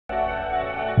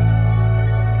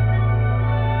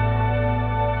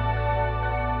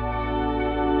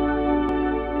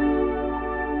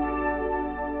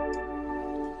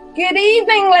Good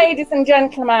evening, ladies and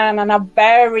gentlemen, and a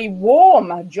very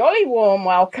warm, jolly warm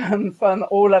welcome from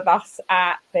all of us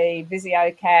at the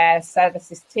VisioCare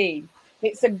Services team.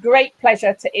 It's a great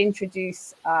pleasure to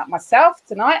introduce myself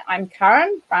tonight. I'm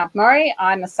Karen Murray.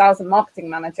 I'm the Sales and Marketing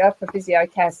Manager for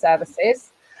VisioCare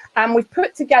Services. And we've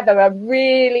put together a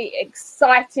really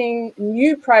exciting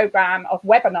new program of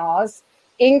webinars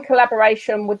in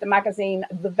collaboration with the magazine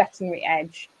The Veterinary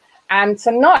Edge. And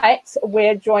tonight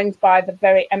we're joined by the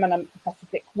very eminent Professor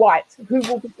Dick White, who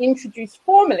will be introduced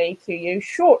formally to you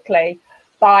shortly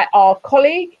by our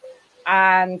colleague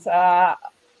and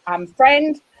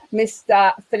friend,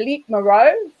 Mr. Philippe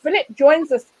Moreau. Philippe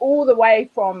joins us all the way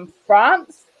from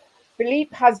France.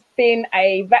 Philippe has been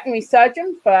a veterinary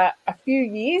surgeon for a few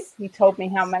years, he told me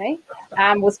how many,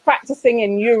 and was practicing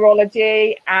in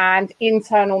neurology and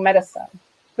internal medicine.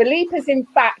 Philippe is in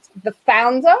fact the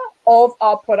founder of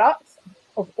our products,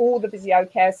 of all the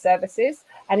VisioCare services,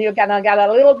 and you're going to get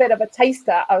a little bit of a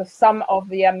taster of some of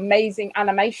the amazing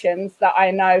animations that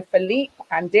I know Philippe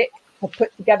and Dick have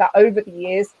put together over the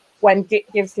years when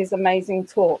Dick gives his amazing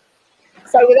talk.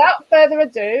 So without further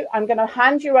ado, I'm going to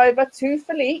hand you over to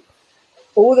Philippe,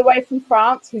 all the way from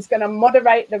France, who's going to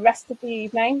moderate the rest of the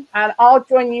evening, and I'll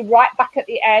join you right back at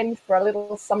the end for a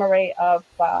little summary of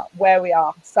where we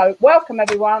are. So welcome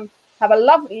everyone, have a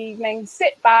lovely evening,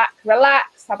 sit back,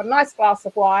 relax, have a nice glass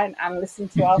of wine and listen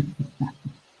to us.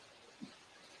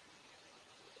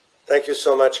 Thank you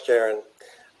so much, Karen.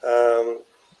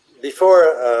 Before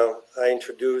I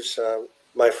introduce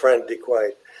my friend Dick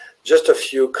White, just a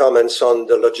few comments on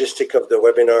the logistic of the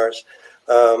webinars.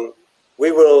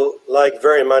 We will like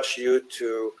very much you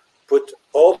to put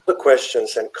all the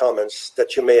questions and comments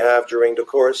that you may have during the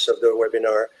course of the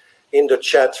webinar in the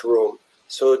chat room.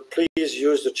 So please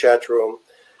use the chat room.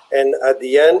 And at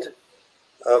the end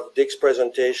of Dick's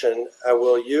presentation, I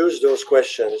will use those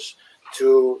questions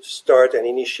to start and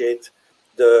initiate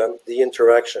the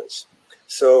interactions.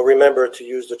 So remember to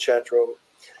use the chat room.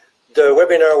 The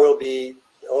webinar will be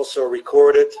also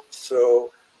recorded,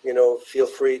 so feel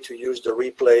free to use the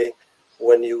replay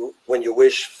when you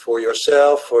wish, for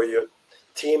yourself, for your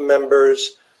team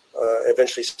members,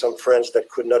 eventually some friends that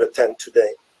could not attend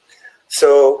today.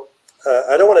 So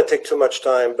I don't want to take too much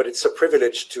time, but it's a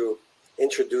privilege to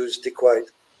introduce Dick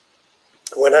White.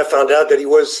 When I found out that he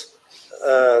was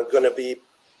going to be,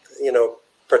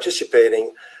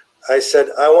 participating, I said,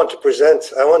 I want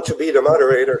to be the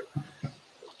moderator,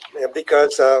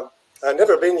 because I've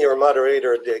never been your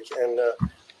moderator, Dick. And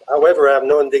however, I've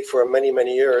known Dick for many,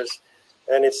 many years.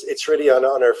 And it's really an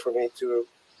honor for me to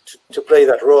play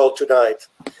that role tonight.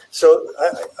 So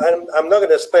I'm not going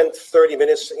to spend 30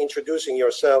 minutes introducing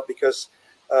yourself, because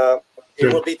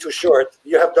it will be too short.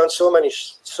 You have done so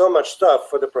much stuff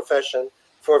for the profession,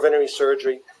 for veterinary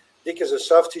surgery. Dick is a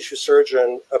soft tissue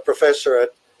surgeon, a professor at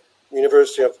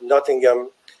University of Nottingham.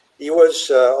 He was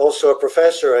also a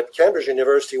professor at Cambridge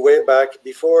University way back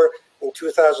before. In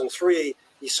 2003,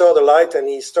 he saw the light and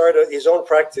he started his own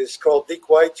practice called Dick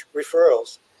White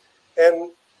Referrals. And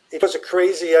it was a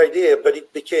crazy idea, but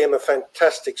it became a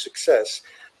fantastic success.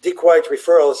 Dick White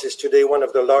Referrals is today one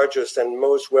of the largest and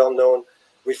most well-known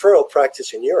referral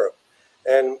practice in Europe.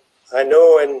 And I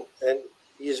know, and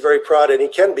he's very proud, and he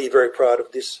can be very proud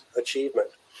of this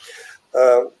achievement.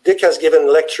 Dick has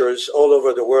given lectures all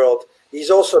over the world.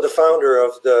 He's also the founder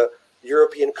of the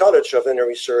European College of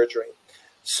Veterinary Surgery.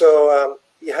 So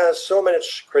he has so many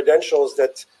credentials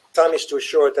that time is too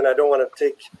short, and I don't want to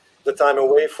take the time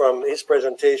away from his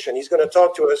presentation. He's going to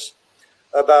talk to us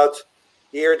about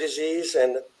ear disease,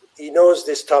 and he knows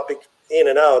this topic in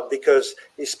and out because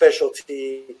his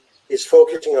specialty is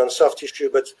focusing on soft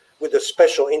tissue, but with a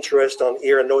special interest on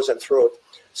ear, nose, and throat.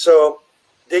 So,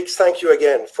 Dick, thank you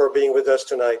again for being with us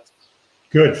tonight.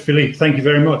 Good, Philippe. Thank you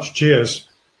very much. Cheers.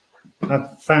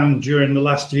 I've found during the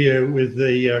last year with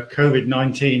the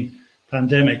COVID-19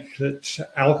 pandemic that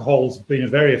alcohol's been a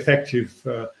very effective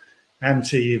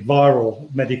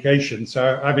antiviral medication.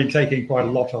 So I've been taking quite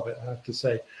a lot of it, I have to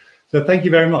say. So thank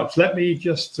you very much. Let me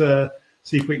just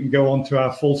see if we can go on to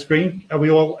our full screen. Are we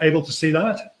all able to see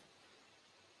that?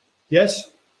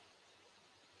 Yes?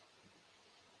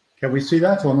 Can we see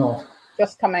that or not?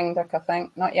 Just coming, Dick, I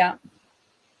think. Not yet.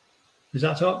 Is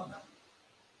that up?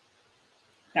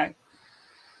 No.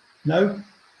 No?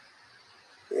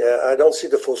 Yeah, I don't see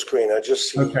the full screen. I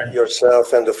just see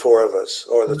yourself and the four of us,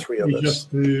 or the three of us.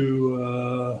 Just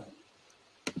do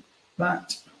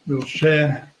that. We'll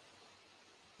share.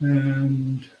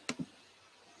 And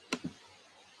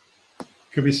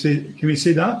can we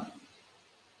see that?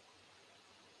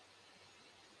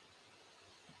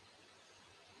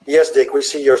 Yes, Dick. Dick, we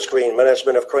see your screen,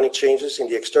 management of chronic changes in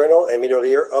the external and middle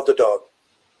ear of the dog.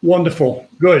 Wonderful.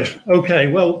 Good. Okay.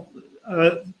 Well,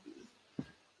 good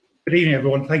evening,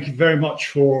 everyone. Thank you very much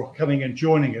for coming and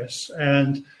joining us.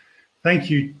 And thank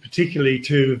you particularly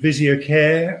to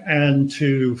VisioCare and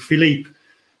to Philippe,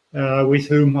 with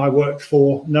whom I worked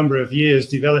for a number of years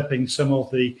developing some of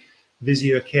the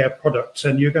VisioCare products.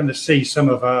 And you're going to see some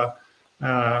of our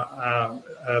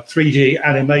 3D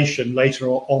animation later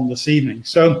on this evening.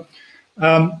 So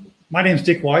my name's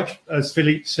Dick White. As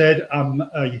Philippe said, I'm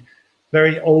a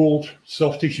very old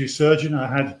soft tissue surgeon. I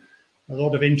had a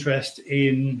lot of interest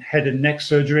in head and neck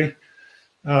surgery.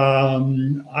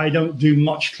 I don't do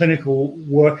much clinical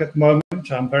work at the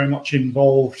moment. I'm very much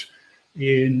involved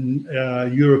in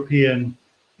European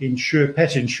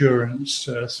pet insurance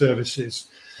services.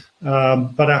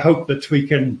 But I hope that we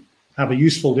can have a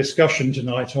useful discussion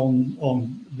tonight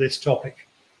on this topic.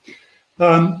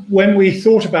 When we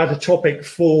thought about a topic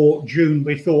for June,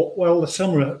 we thought, well, the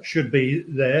summer should be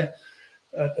there.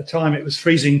 At the time, it was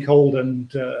freezing cold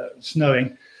and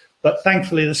snowing, but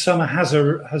thankfully the summer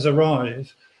has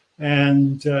arrived,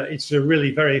 and it's a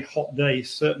really very hot day,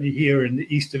 certainly here in the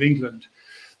east of England.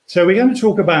 So we're going to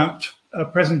talk about a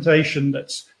presentation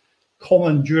that's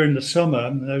common during the summer,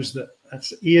 and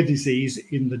that's ear disease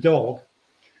in the dog.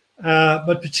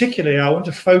 But particularly, I want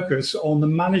to focus on the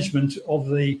management of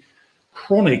the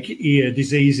chronic ear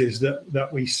diseases that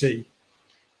we see.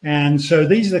 And so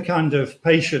these are the kind of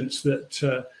patients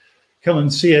that come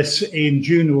and see us in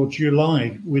June or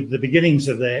July with the beginnings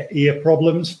of their ear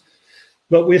problems.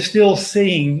 But we're still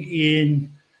seeing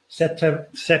in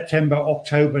September,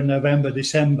 October, November,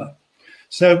 December.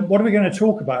 So what are we going to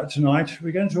talk about tonight?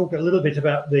 We're going to talk a little bit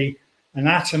about the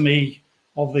anatomy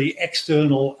of the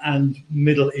external and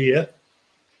middle ear.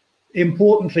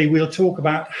 Importantly, we'll talk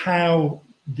about how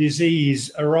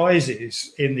disease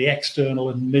arises in the external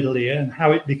and middle ear and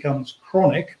how it becomes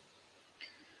chronic.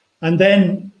 And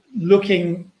then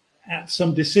looking at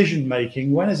some decision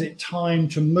making, when is it time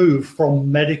to move from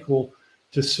medical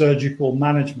to surgical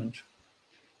management?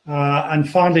 And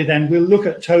finally, then we'll look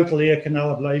at total ear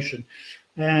canal ablation.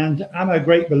 And I'm a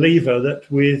great believer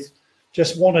that with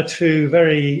just one or two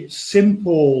very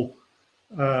simple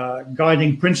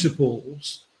guiding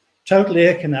principles, total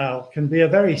ear canal can be a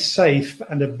very safe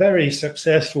and a very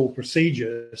successful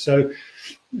procedure. So,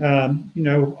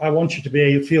 I want you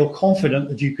to feel confident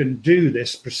that you can do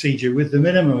this procedure with the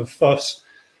minimum of fuss,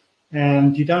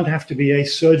 and you don't have to be a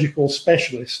surgical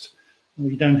specialist.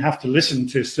 We don't have to listen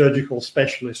to surgical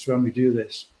specialists when we do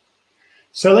this.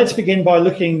 So let's begin by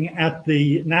looking at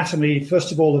the anatomy,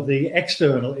 first of all, of the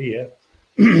external ear.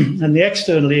 And the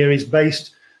external ear is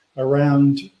based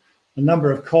around a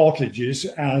number of cartilages,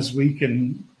 as we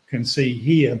can see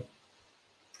here.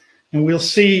 And we'll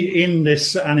see in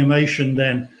this animation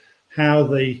then how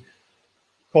the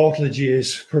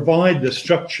cartilages provide the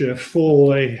structure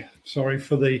for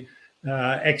the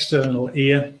external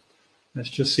ear. Let's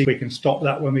just see if we can stop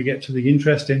that when we get to the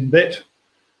interesting bit.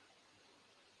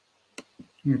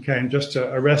 Okay, and just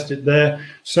to arrest it there.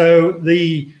 So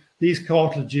these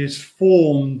cartilages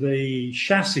form the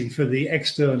chassis for the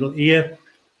external ear,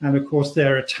 and of course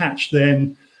they're attached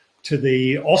then to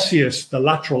the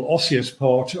lateral osseous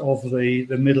part of the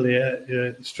middle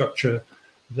ear structure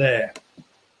there.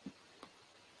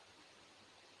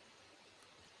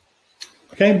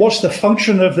 Okay, what's the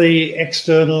function of the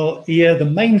external ear? The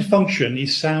main function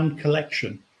is sound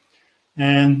collection.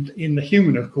 And in the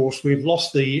human, of course, we've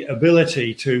lost the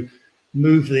ability to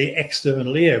move the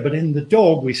external ear. But in the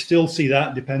dog, we still see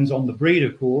that. Depends on the breed,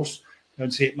 of course.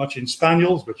 Don't see it much in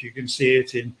spaniels, but you can see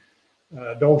it in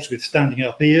dogs with standing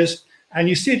up ears. And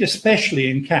you see it especially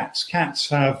in cats. Cats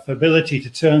have the ability to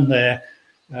turn their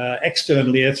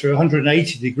external ear through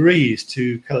 180 degrees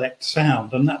to collect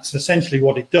sound. And that's essentially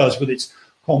what it does with its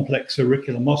complex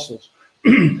auricular muscles.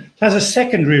 It has a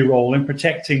secondary role in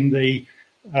protecting the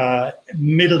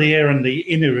middle ear and the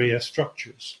inner ear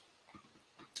structures.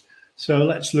 So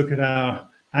let's look at our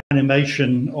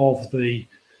animation of the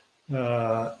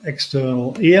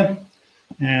external ear.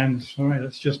 And sorry,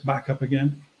 let's just back up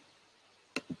again.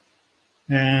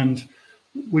 And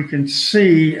we can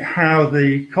see how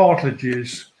the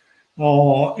cartilages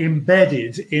are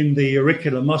embedded in the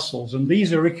auricular muscles. And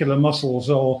these auricular muscles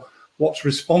are what's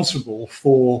responsible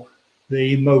for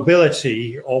the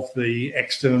mobility of the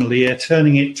external ear,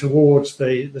 turning it towards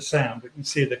the sound. We can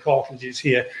see the cartilages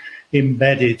here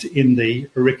embedded in the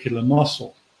auricular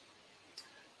muscle.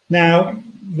 Now,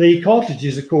 the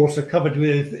cartilages, of course, are covered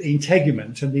with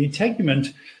integument, and the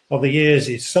integument of the ears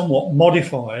is somewhat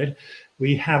modified.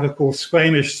 We have, of course,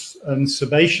 squamous and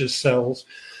sebaceous cells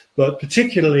But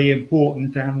particularly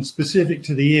important and specific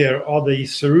to the ear are the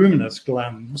ceruminous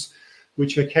glands,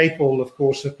 which are capable, of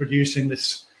course, of producing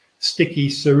this sticky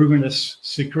ceruminous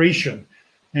secretion.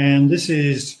 And this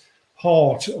is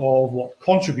part of what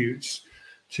contributes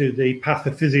to the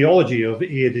pathophysiology of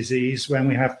ear disease when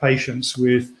we have patients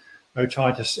with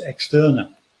otitis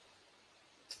externa.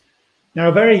 Now,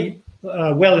 a very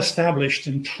well-established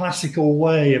and classical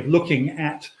way of looking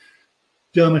at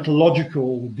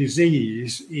dermatological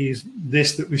disease is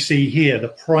this that we see here, the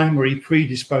primary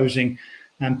predisposing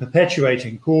and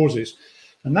perpetuating causes.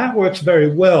 And that works very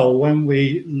well when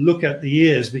we look at the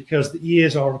ears, because the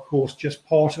ears are, of course, just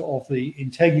part of the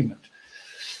integument.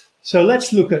 So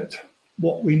let's look at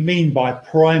what we mean by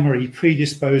primary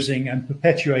predisposing and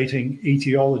perpetuating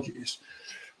etiologies.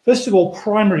 First of all,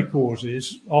 primary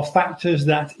causes are factors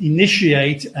that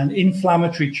initiate an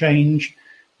inflammatory change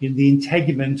in the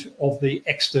integument of the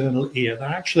external ear. They're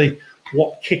actually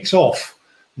what kicks off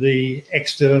the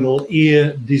external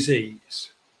ear disease.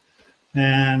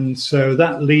 And so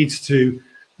that leads to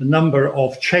a number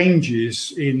of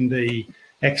changes in the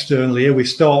external ear. We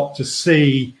start to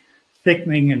see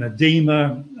thickening and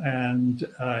edema and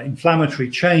inflammatory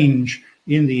change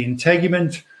in the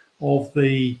integument of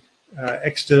the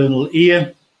external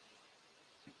ear.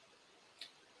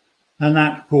 And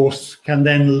that, of course, can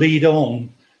then lead on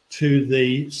to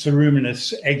the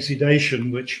ceruminous exudation,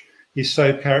 which is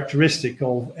so characteristic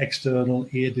of external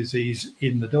ear disease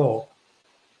in the dog.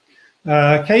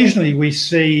 Occasionally we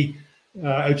see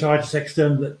otitis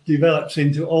externa that develops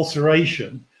into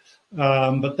ulceration,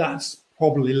 but that's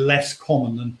probably less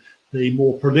common than the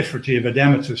more proliferative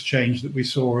edematous change that we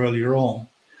saw earlier on.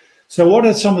 So what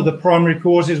are some of the primary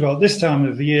causes? Well, this time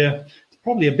of the year, it's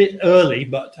probably a bit early,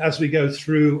 but as we go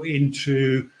through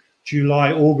into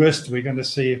July, August, we're going to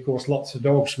see, of course, lots of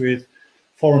dogs with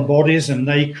foreign bodies, and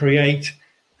they create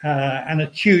an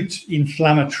acute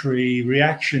inflammatory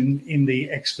reaction in the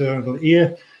external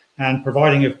ear. And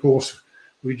providing, of course,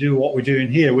 we do what we're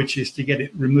doing here, which is to get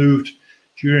it removed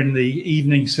during the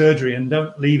evening surgery and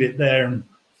don't leave it there and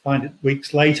find it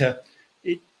weeks later.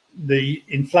 The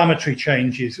inflammatory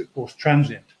change is, of course,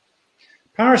 transient.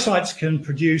 Parasites can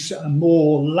produce a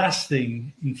more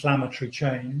lasting inflammatory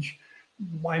change.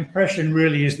 My impression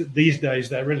really is that these days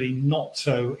they're really not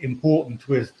so important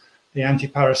with the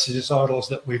antiparasiticals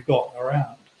that we've got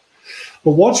around.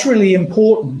 But what's really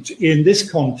important in this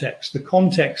context, the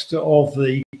context of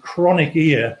the chronic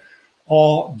ear,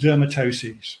 are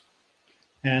dermatoses.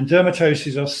 And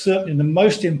dermatoses are certainly the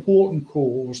most important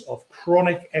cause of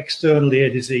chronic external ear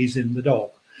disease in the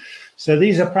dog. So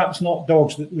these are perhaps not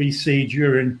dogs that we see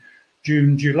during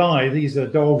June, July. These are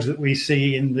dogs that we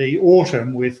see in the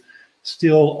autumn with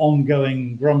still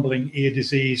ongoing grumbling ear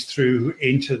disease through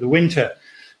into the winter.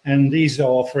 And these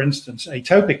are, for instance,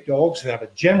 atopic dogs who have a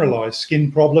generalized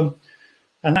skin problem.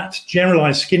 And that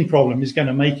generalized skin problem is going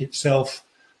to make itself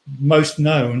most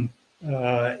known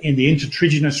in the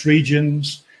intertriginous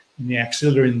regions, in the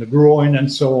axilla, in the groin,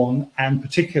 and so on, and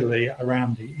particularly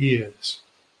around the ears.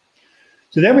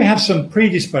 So then we have some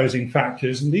predisposing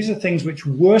factors, and these are things which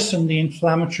worsen the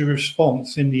inflammatory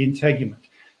response in the integument.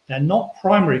 They're not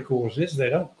primary causes, they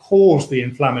don't cause the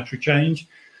inflammatory change,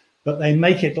 but they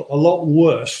make it a lot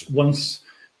worse once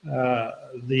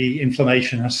the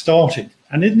inflammation has started.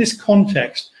 And in this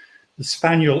context, the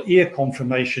spaniel ear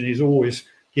conformation is always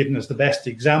given as the best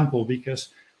example, because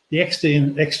the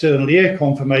external ear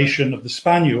conformation of the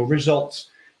spaniel results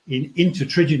in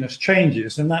intertriginous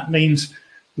changes, and that means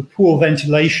the poor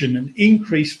ventilation and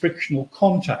increased frictional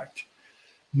contact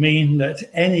mean that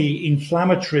any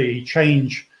inflammatory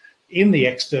change in the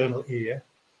external ear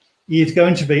is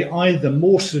going to be either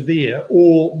more severe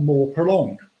or more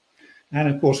prolonged. And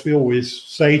of course, we always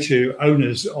say to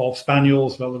owners of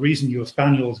spaniels, well, the reason your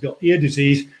spaniel's got ear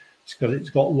disease is because it's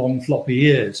got long floppy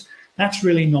ears. That's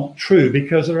really not true,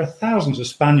 because there are thousands of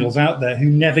spaniels out there who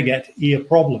never get ear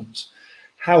problems.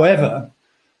 However,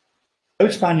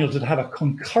 those spaniels that have a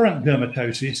concurrent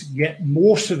dermatosis get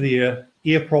more severe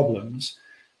ear problems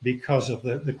because of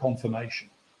the conformation.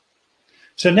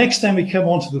 So next then we come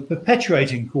on to the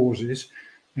perpetuating causes,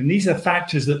 and these are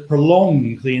factors that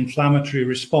prolong the inflammatory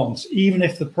response, even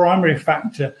if the primary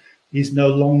factor is no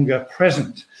longer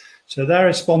present. So they're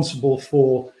responsible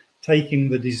for taking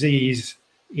the disease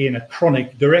in a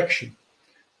chronic direction.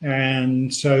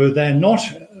 And so they're not,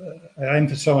 I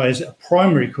emphasize, a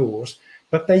primary cause,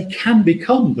 but they can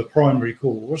become the primary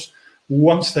cause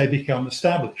once they become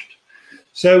established.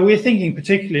 So we're thinking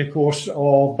particularly, of course,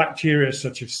 of bacteria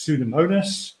such as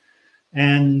Pseudomonas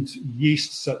and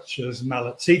yeasts such as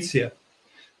Malassezia.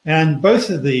 And both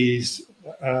of these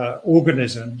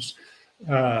organisms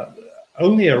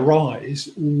only arise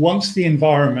once the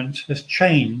environment has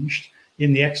changed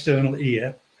in the external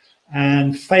ear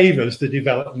and favors the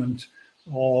development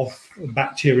of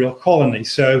bacterial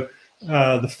colonies. So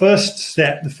the first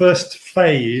step, the first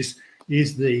phase,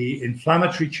 is the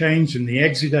inflammatory change in the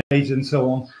exudates and so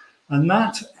on. And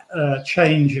that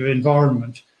change of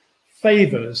environment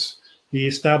favors the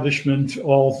establishment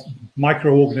of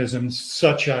microorganisms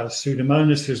such as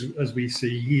Pseudomonas, as we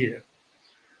see here.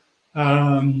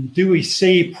 Do we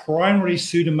see primary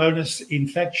Pseudomonas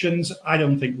infections? I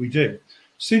don't think we do.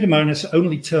 Pseudomonas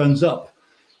only turns up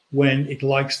when it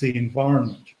likes the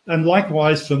environment. And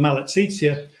likewise for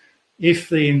Malassezia, if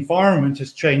the environment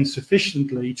has changed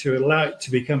sufficiently to allow it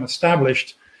to become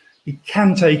established, it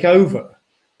can take over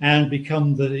and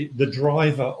become the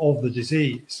driver of the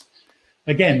disease.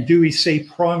 Again, do we see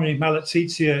primary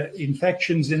Malassezia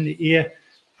infections in the ear?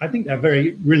 I think they're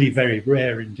really very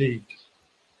rare indeed.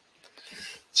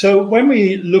 So when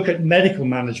we look at medical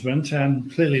management,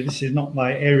 and clearly this is not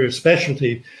my area of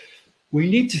specialty, we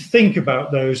need to think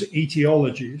about those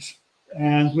etiologies,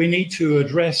 and we need to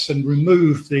address and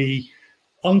remove the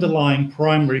underlying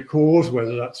primary cause,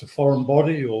 whether that's a foreign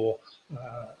body or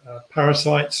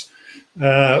parasites,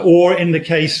 or in the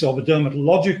case of a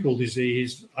dermatological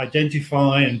disease,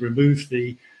 identify and remove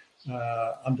the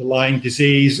underlying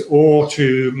disease, or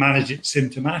to manage it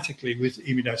symptomatically with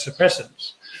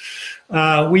immunosuppressants.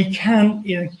 We can,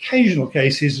 in occasional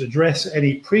cases, address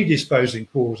any predisposing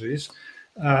causes.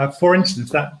 For instance,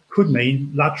 that could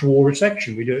mean lateral wall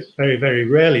resection. We do it very, very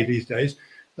rarely these days,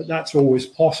 but that's always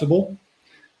possible.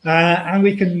 And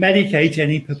we can medicate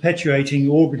any perpetuating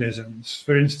organisms,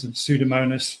 for instance,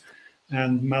 Pseudomonas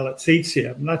and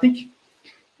Malassezia. And I think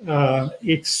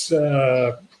it's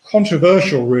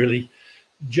controversial, really,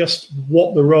 just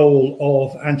what the role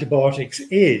of antibiotics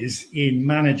is in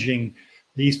managing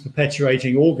these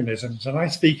perpetuating organisms. And I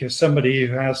speak as somebody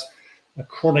who has a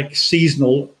chronic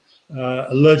seasonal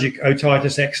allergic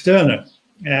otitis externa.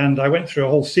 And I went through a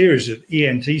whole series of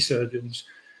ENT surgeons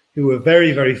who were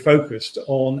very, very focused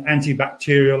on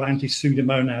antibacterial,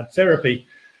 anti-Pseudomonad therapy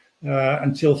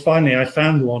until finally I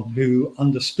found one who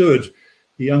understood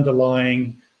the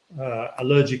underlying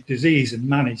allergic disease and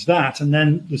managed that. And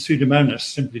then the Pseudomonas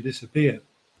simply disappeared.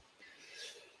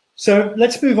 So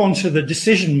let's move on to the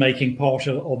decision-making part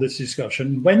of this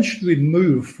discussion. When should we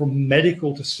move from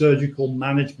medical to surgical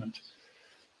management?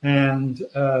 And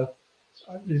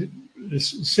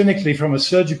cynically, from a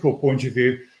surgical point of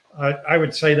view, I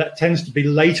would say that tends to be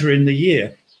later in the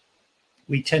year.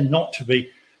 We tend not to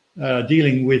be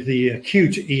dealing with the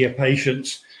acute ear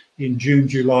patients in June,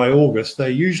 July, August. They're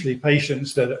usually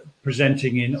patients that are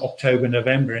presenting in October,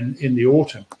 November, in the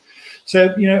autumn.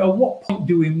 So, you know, at what point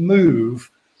do we move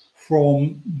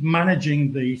from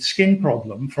managing the skin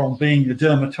problem, from being a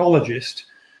dermatologist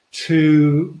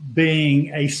to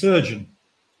being a surgeon?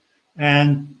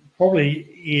 And probably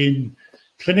in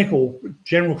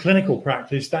general clinical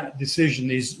practice, that decision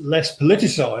is less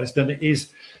politicized than it is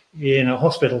in a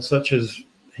hospital such as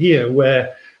here,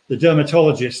 where the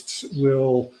dermatologists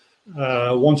will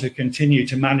want to continue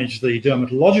to manage the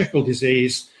dermatological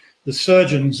disease. The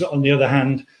surgeons, on the other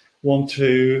hand, want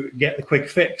to get the quick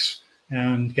fix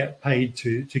and get paid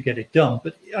to get it done.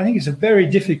 But I think it's a very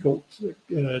difficult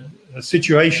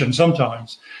situation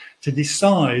sometimes to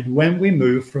decide when we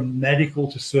move from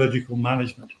medical to surgical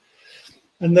management.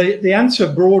 And the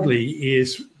answer broadly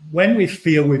is when we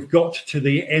feel we've got to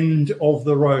the end of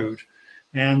the road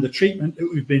and the treatment that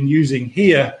we've been using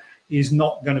here is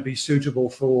not going to be suitable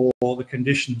for the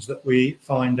conditions that we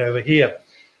find over here.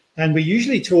 And we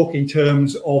usually talk in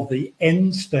terms of the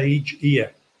end stage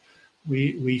ear.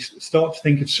 We start to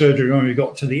think of surgery when we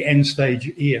got to the end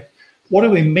stage ear. What do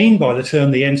we mean by the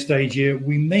term the end stage ear?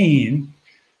 We mean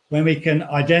when we can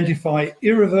identify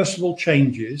irreversible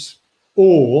changes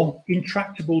or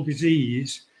intractable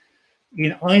disease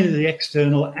in either the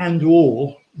external and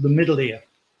or the middle ear.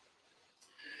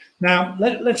 Now,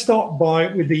 let's start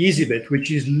with the easy bit,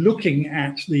 which is looking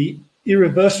at the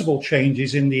irreversible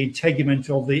changes in the integument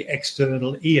of the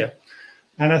external ear.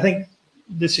 And I think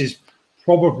this is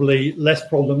probably less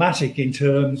problematic in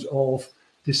terms of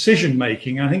decision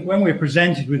making. I think when we're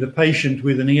presented with a patient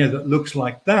with an ear that looks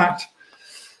like that,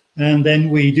 and then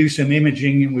we do some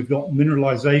imaging and we've got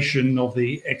mineralization of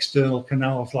the external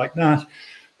canals like that,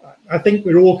 I think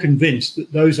we're all convinced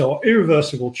that those are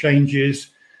irreversible changes.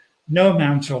 No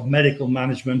amount of medical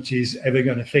management is ever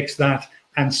going to fix that,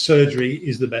 and surgery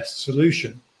is the best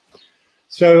solution.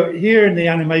 So here in the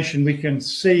animation, we can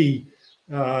see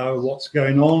what's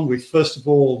going on. We've first of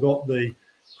all got the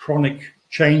chronic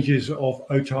changes of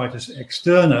otitis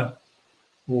externa,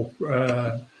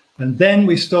 and then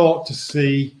we start to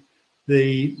see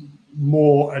the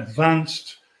more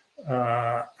advanced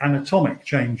anatomic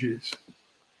changes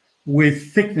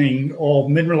with thickening of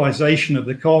mineralization of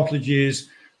the cartilages,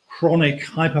 chronic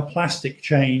hyperplastic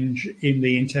change in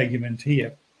the integument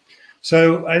here.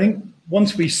 So I think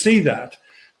once we see that,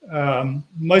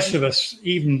 most of us,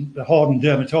 even the hardened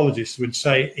dermatologists, would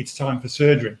say it's time for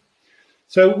surgery.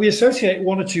 So we associate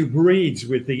 1 or 2 breeds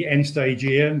with the end-stage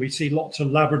ear, and we see lots of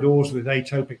Labradors with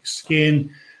atopic skin,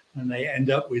 and they end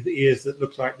up with ears that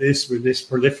look like this, with this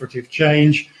proliferative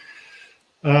change.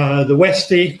 The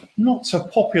Westie, not so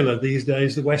popular these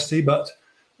days, the Westie, but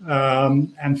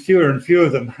and fewer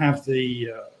of them have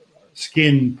the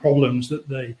skin problems that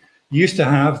they used to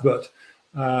have, but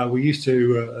we used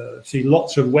to see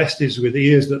lots of Westies with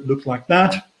ears that look like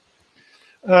that.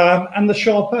 And the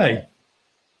Shar-Pei,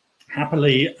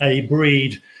 happily a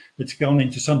breed that's gone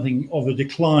into something of a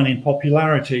decline in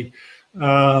popularity.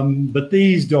 But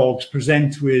these dogs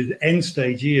present with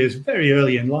end-stage ears very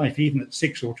early in life, even at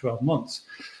 6 or 12 months.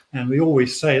 And we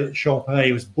always say that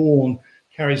Shar-Pei was born,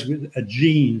 carries with a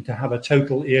gene to have a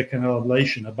total ear canal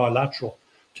ablation, a bilateral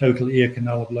total ear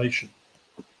canal ablation.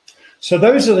 So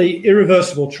those are the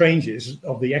irreversible changes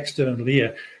of the external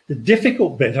ear. The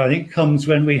difficult bit, I think, comes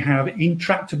when we have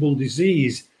intractable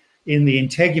disease in the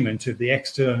integument of the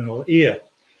external ear.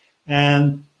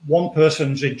 And one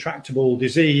person's intractable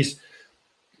disease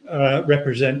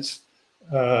represents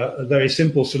a very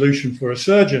simple solution for a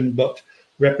surgeon, but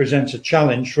represents a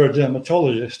challenge for a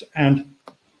dermatologist. And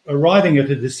arriving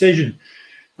at a decision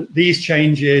that these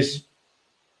changes,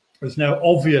 there's no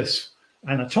obvious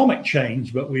anatomic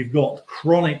change, but we've got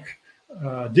chronic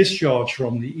discharge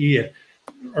from the ear.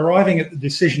 Arriving at the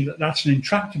decision that that's an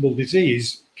intractable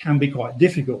disease can be quite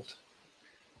difficult.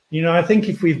 You know, I think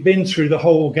if we've been through the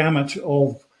whole gamut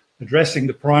of addressing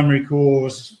the primary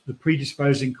cause, the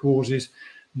predisposing causes,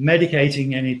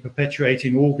 medicating any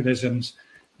perpetuating organisms,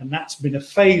 and that's been a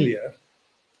failure,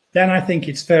 then I think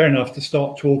it's fair enough to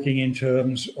start talking in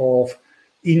terms of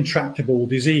intractable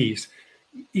disease.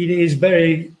 It is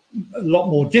a lot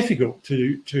more difficult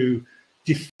to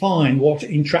define what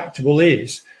intractable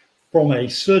is. From a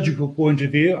surgical point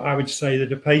of view, I would say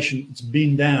that a patient that's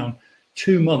been down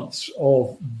 2 months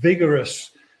of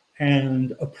vigorous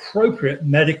and appropriate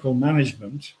medical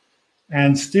management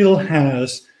and still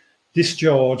has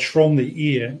discharge from the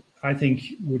ear, I think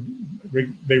would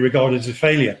be regarded as a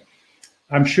failure.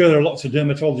 I'm sure there are lots of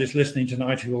dermatologists listening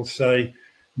tonight who will say,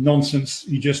 nonsense,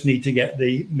 you just need to get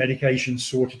the medication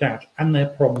sorted out. And they're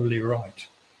probably right.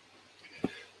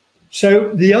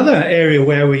 So the other area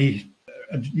where we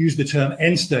use the term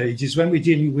end stage is when we're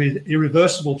dealing with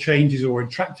irreversible changes or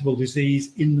intractable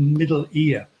disease in the middle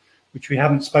ear, which we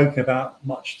haven't spoken about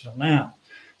much till now.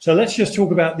 So let's just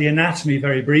talk about the anatomy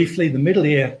very briefly. The middle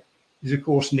ear is, of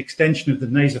course, an extension of the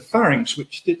nasopharynx,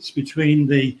 which sits between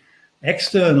the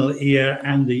external ear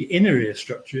and the inner ear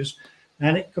structures,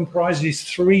 and it comprises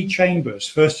 3 chambers.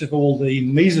 First of all, the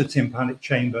mesotympanic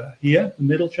chamber here, the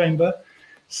middle chamber.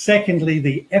 Secondly,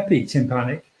 the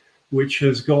epitympanic, which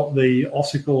has got the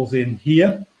ossicles in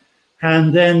here.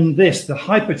 And then this, the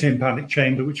hypertympanic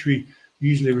chamber, which we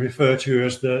usually refer to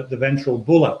as the ventral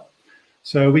bulla.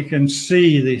 So we can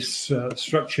see this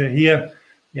structure here,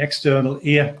 the external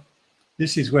ear.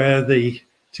 This is where the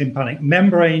tympanic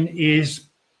membrane is.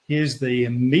 Here's the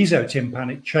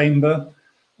mesotympanic chamber,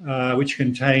 which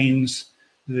contains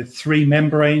the 3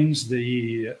 membranes,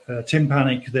 the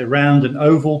tympanic, the round and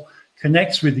oval,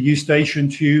 connects with the eustachian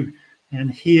tube. And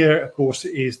here, of course,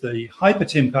 is the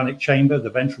hypertympanic chamber, the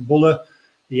ventral bulla,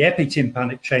 the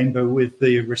epitympanic chamber with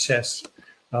the recess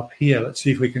up here. Let's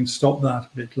see if we can stop that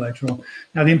a bit later on.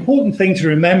 Now, the important thing to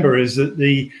remember is that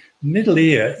the middle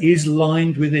ear is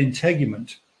lined with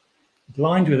integument,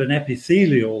 lined with an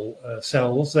epithelial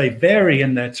cells. They vary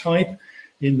in their type.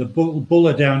 In the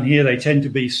bulla down here, they tend to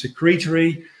be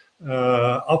secretory.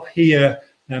 Up here,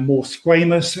 they're more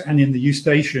squamous. And in the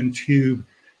eustachian tube,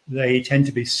 they tend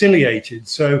to be ciliated.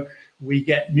 So we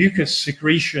get mucus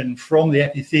secretion from the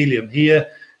epithelium here,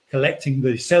 collecting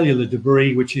the cellular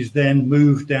debris, which is then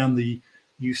moved down the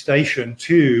eustachian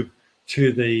tube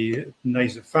to the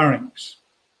nasopharynx.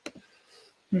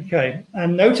 Okay,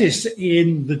 and notice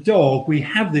in the dog, we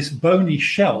have this bony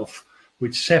shelf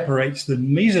which separates the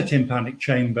mesotympanic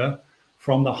chamber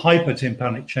from the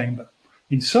hypertympanic chamber.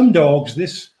 In some dogs,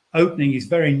 this opening is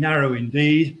very narrow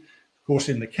indeed. Of course,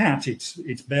 in the cat, it's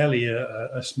barely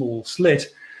a small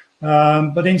slit.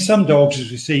 But in some dogs,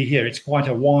 as we see here, it's quite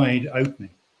a wide opening.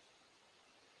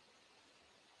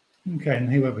 Okay, and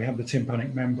here we have the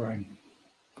tympanic membrane.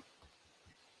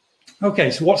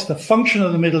 Okay, so what's the function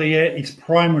of the middle ear? Its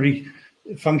primary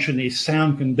function is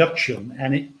sound conduction,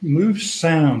 and it moves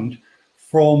sound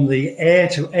from the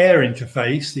air-to-air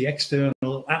interface, the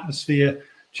external atmosphere,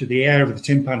 to the air of the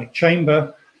tympanic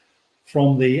chamber,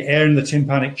 from the air in the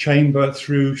tympanic chamber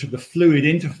through to the fluid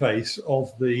interface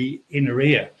of the inner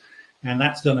ear. And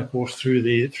that's done, of course, through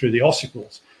the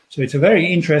ossicles. So it's a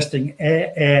very interesting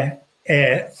air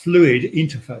fluid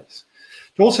interface.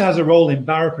 It also has a role in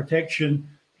baroprotection,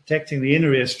 protecting the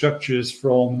inner ear structures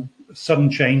from sudden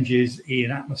changes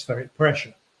in atmospheric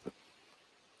pressure.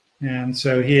 And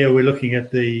so here we're looking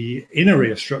at the inner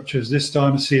ear structures. This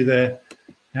time, see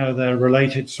how they're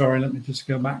related. Sorry, let me just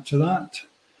go back to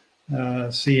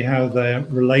that. See how they're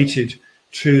related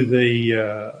to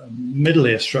the middle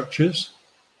ear structures.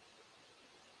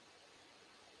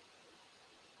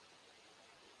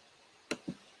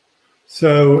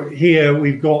 So here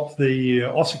we've got the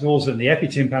ossicles and the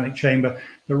epitympanic chamber,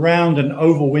 the round and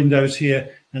oval windows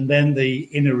here, and then the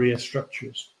inner ear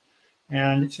structures.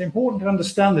 And it's important to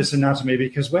understand this anatomy,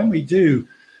 because when we do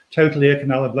total ear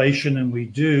canal ablation and we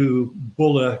do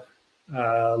bulla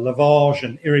lavage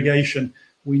and irrigation,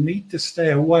 we need to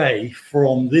stay away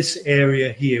from this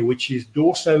area here, which is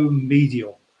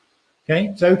dorsomedial. Okay,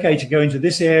 it's okay to go into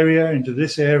this area,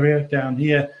 down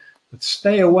here, but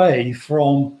stay away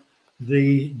from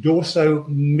the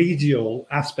dorsomedial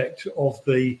aspect of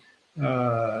the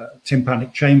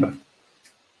tympanic chamber.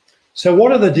 So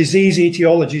what are the disease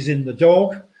etiologies in the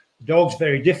dog? The dog's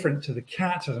very different to the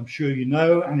cat, as I'm sure you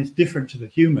know, and it's different to the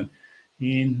human.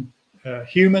 In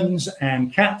humans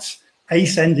and cats,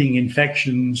 ascending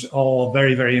infections are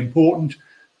very, very important,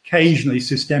 occasionally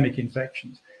systemic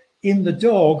infections. In the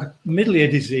dog, middle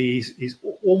ear disease is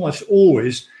almost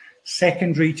always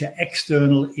secondary to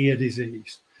external ear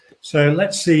disease. So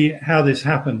let's see how this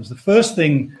happens. The first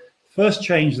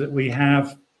change that we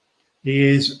have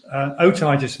is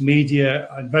otitis media,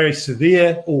 a very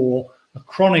severe or a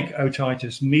chronic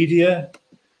otitis media,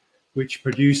 which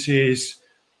produces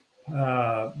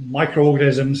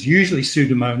microorganisms, usually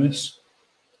Pseudomonas.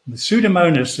 The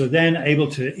Pseudomonas are then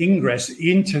able to ingress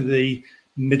into the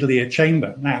middle ear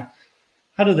chamber. Now,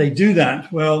 how do they do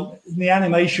that? Well, in the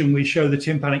animation, we show the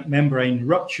tympanic membrane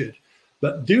ruptured.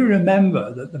 But do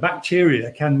remember that the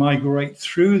bacteria can migrate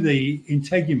through the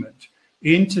integument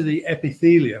into the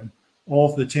epithelium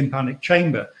of the tympanic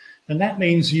chamber. And that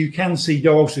means you can see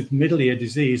dogs with middle ear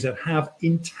disease that have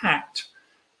intact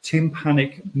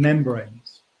tympanic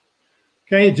membranes.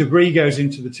 Okay, debris goes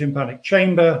into the tympanic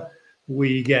chamber.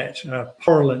 We get a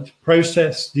purulent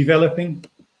process developing.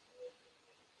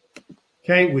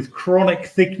 Okay, with chronic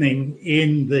thickening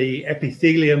in the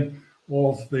epithelium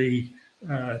of the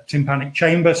tympanic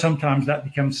chamber. Sometimes that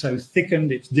becomes so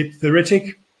thickened it's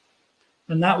diphtheritic,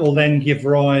 and that will then give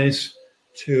rise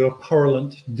to a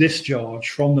purulent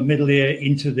discharge from the middle ear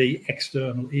into the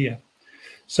external ear.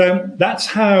 So that's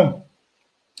how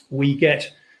we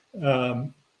get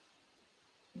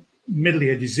middle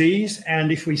ear disease.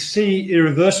 And if we see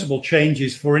irreversible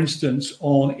changes, for instance,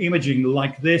 on imaging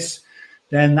like this,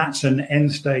 then that's an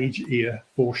end-stage ear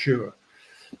for sure.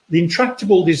 The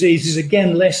intractable disease is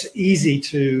again less easy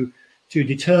to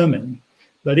determine,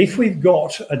 but if we've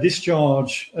got a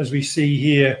discharge, as we see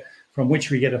here, from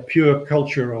which we get a pure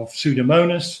culture of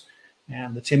Pseudomonas,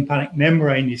 and the tympanic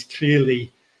membrane is clearly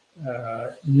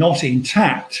not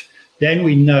intact, then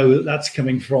we know that that's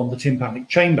coming from the tympanic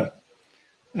chamber.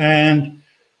 And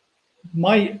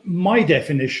my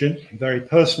definition, very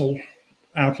personal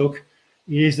outlook,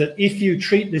 is that if you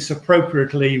treat this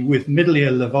appropriately with middle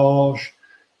ear lavage,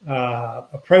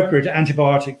 appropriate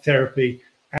antibiotic therapy,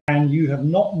 and you have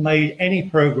not made any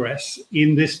progress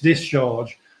in this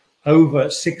discharge over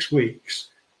 6 weeks,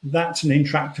 that's an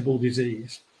intractable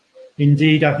disease.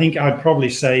 Indeed, I think I'd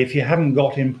probably say if you haven't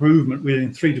got improvement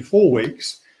within 3 to 4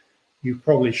 weeks, you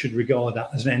probably should regard that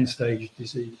as an end-stage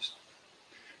disease.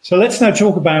 So let's now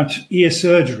talk about ear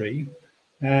surgery,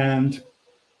 and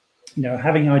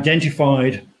having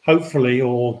identified, hopefully,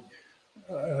 or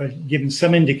given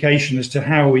some indication as to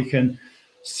how we can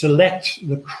select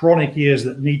the chronic ears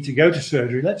that need to go to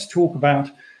surgery, let's talk about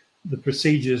the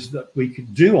procedures that we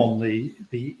could do on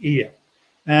the ear.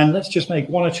 And let's just make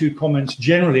 1 or 2 comments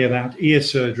generally about ear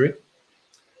surgery.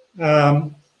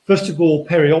 First of all,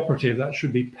 perioperative, that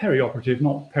should be perioperative,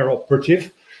 not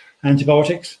peroperative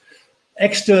antibiotics.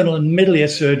 External and middle ear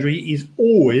surgery is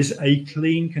always a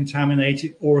clean,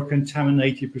 contaminated, or a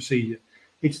contaminated procedure.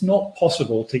 It's not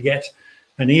possible to get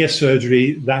an ear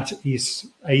surgery that is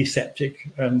aseptic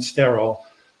and sterile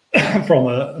from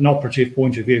an operative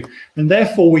point of view. And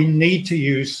therefore, we need to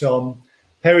use some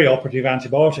perioperative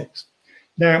antibiotics.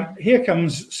 Now, here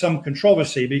comes some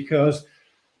controversy, because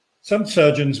some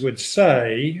surgeons would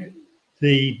say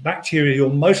the bacteria you're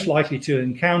most likely to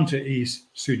encounter is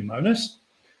Pseudomonas.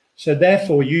 So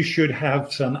therefore, you should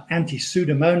have some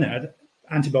anti-Pseudomonad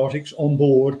antibiotics on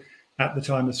board at the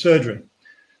time of surgery.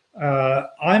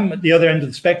 I'm at the other end of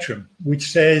the spectrum,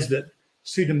 which says that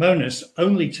Pseudomonas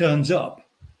only turns up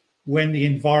when the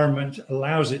environment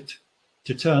allows it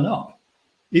to turn up.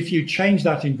 If you change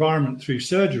that environment through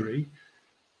surgery,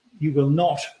 you will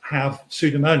not have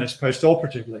Pseudomonas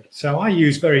post-operatively. So I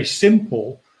use very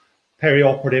simple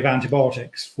perioperative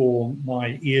antibiotics for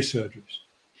my ear surgeries.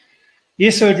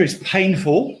 Ear surgery is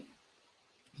painful.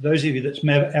 For those of you that's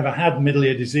ever had middle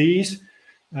ear disease,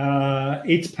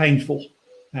 it's painful,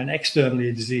 and external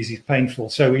ear disease is painful.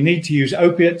 So we need to use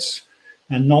opiates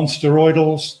and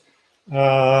non-steroidals.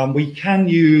 We can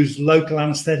use local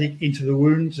anesthetic into the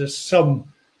wounds. There's some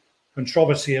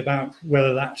controversy about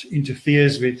whether that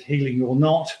interferes with healing or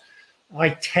not. I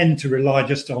tend to rely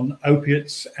just on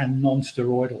opiates and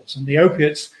non-steroidals. And the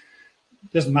opiates,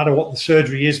 doesn't matter what the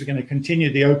surgery is, we're going to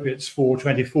continue the opiates for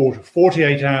 24 to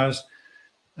 48 hours,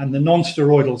 and the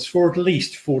non-steroidals for at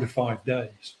least 4 to 5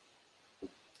 days.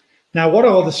 Now, what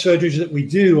are the surgeries that we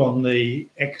do on the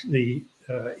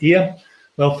ear?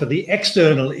 Well, for the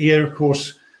external ear, of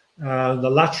course, the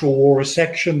lateral wall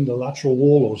resection, the lateral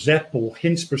wall or ZEP or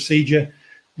Hintz procedure,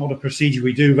 not a procedure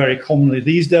we do very commonly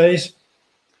these days.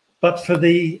 But for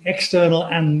the external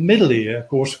and middle ear, of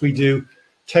course, we do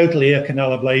total ear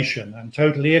canal ablation. And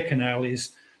total ear canal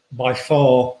is by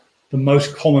far the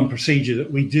most common procedure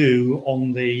that we do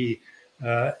on the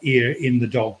ear in the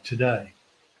dog today.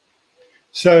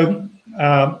 So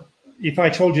if I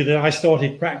told you that I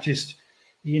started practice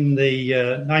in the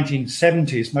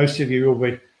 1970s, most of you will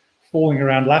be falling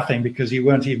around laughing because you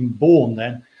weren't even born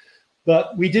then.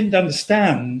 But we didn't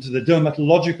understand the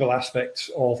dermatological aspects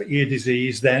of ear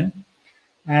disease then.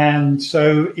 And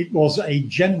so it was a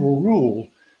general rule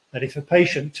that if a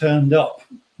patient turned up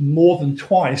more than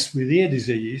twice with ear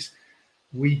disease,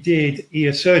 we did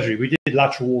ear surgery, we did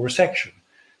lateral wall resection.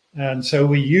 And so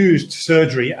we used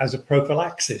surgery as a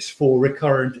prophylaxis for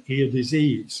recurrent ear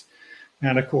disease.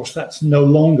 And of course, that's no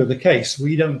longer the case.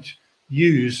 We don't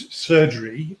use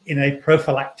surgery in a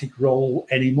prophylactic role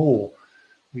anymore.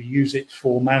 We use it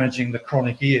for managing the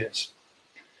chronic ears.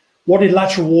 What did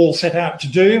lateral wall set out to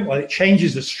do? Well, it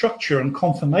changes the structure and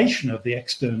conformation of the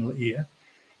external ear.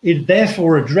 It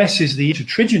therefore addresses the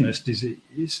intertriginous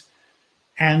disease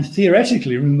and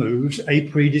theoretically removes a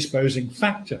predisposing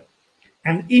factor.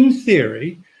 And in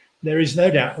theory, there is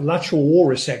no doubt lateral wall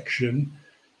resection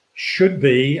should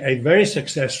be a very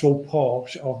successful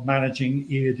part of managing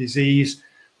ear disease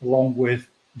along with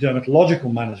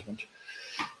dermatological management.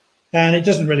 And it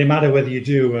doesn't really matter whether you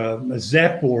do a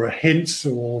ZEP or a Hintz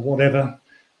or whatever.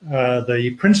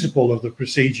 The principle of the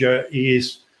procedure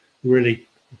is really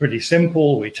pretty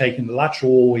simple. We take in the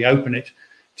lateral wall, we open it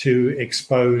to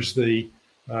expose the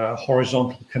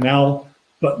horizontal canal.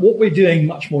 But what we're doing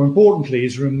much more importantly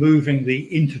is removing the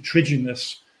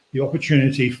intertriginous, the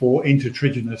opportunity for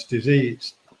intertriginous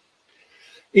disease.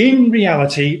 In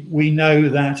reality, we know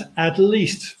that at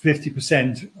least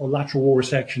 50% of lateral wall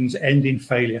resections end in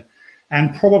failure,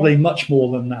 and probably much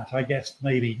more than that. I guess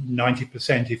maybe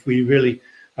 90% if we really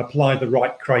apply the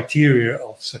right criteria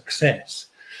of success.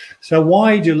 So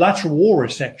why do lateral wall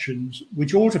resections,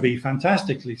 which ought to be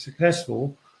fantastically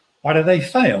successful, why do they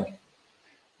fail?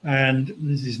 And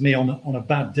this is me on a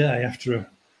bad day after a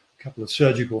couple of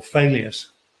surgical failures.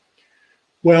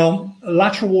 Well,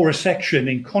 lateral wall resection,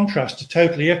 in contrast to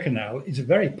total ear canal, is a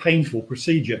very painful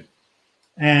procedure.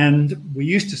 And we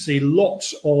used to see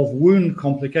lots of wound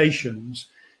complications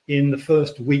in the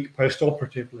first week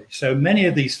post-operatively. So many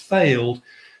of these failed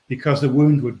because the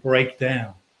wound would break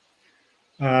down.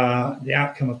 The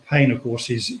outcome of pain, of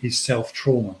course, is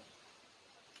self-trauma.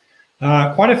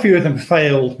 Quite a few of them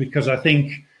failed because I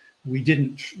think we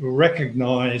didn't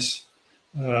recognize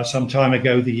some time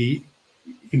ago the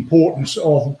importance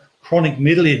of chronic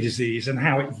middle ear disease and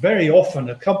how it very often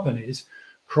accompanies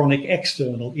chronic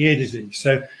external ear disease.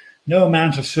 So no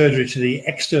amount of surgery to the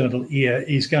external ear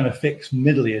is going to fix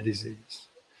middle ear disease.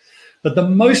 But the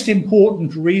most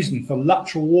important reason for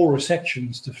lateral wall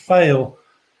resections to fail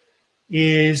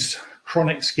is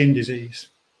chronic skin disease.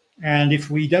 And if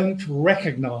we don't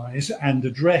recognize and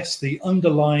address the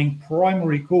underlying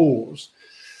primary cause,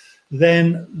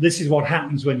 then this is what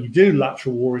happens when you do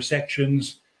lateral wall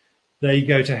resections. They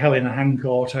go to hell in a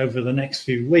handcart over the next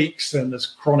few weeks, and there's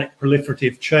chronic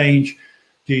proliferative change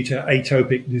due to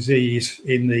atopic disease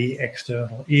in the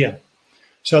external ear.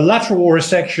 So lateral wall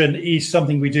resection is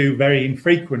something we do very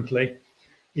infrequently.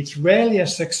 It's rarely a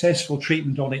successful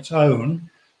treatment on its own.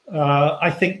 I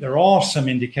think there are some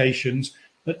indications,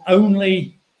 but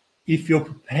only if you're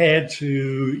prepared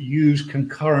to use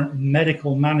concurrent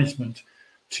medical management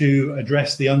to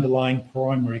address the underlying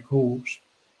primary cause.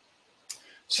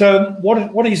 So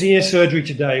what is ear surgery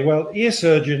today? Well, ear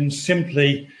surgeons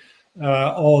simply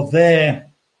are there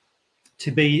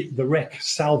to be the wreck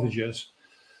salvagers.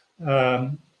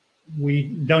 We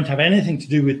don't have anything to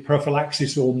do with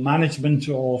prophylaxis or management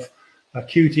of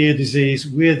acute ear disease.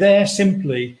 We're there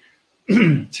simply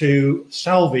to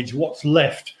salvage what's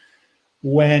left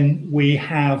when we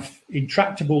have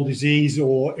intractable disease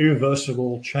or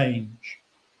irreversible change.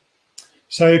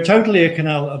 So total ear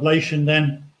canal ablation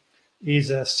then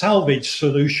is a salvage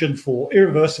solution for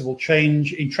irreversible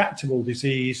change, intractable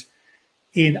disease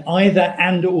in either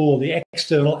and or the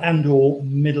external and or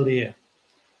middle ear.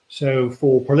 So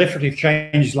for proliferative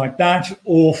changes like that,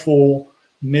 or for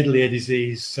middle ear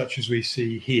disease such as we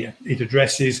see here, it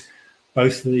addresses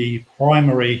both the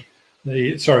primary,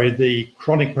 the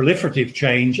chronic proliferative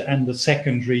change and the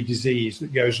secondary disease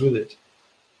that goes with it.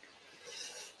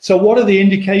 So what are the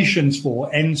indications for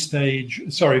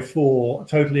for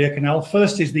total ear canal?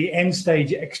 First is the end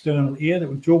stage external ear that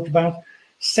we've talked about.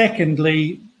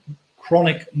 Secondly,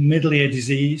 chronic middle ear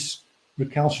disease,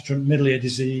 recalcitrant middle ear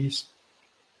disease.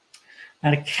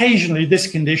 And occasionally this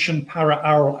condition,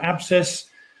 para-aural abscess,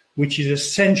 which is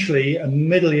essentially a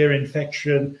middle ear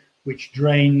infection which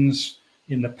drains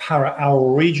in the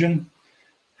para-aural region.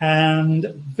 And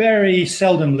very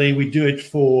seldomly we do it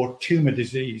for tumor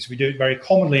disease. We do it very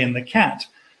commonly in the cat,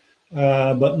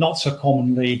 but not so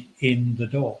commonly in the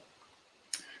dog.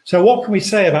 So what can we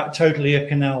say about total ear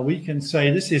canal? We can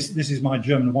say this is my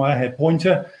German wirehead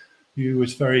pointer, who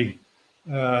was he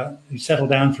settled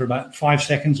down for about 5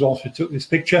 seconds whilst we took this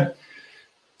picture.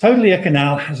 Total ear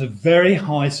canal has a very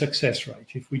high success rate.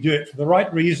 If we do it for the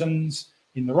right reasons,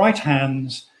 in the right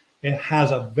hands, it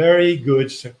has a very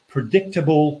good,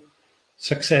 predictable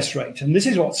success rate. And this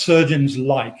is what surgeons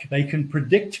like. They can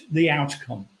predict the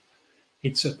outcome.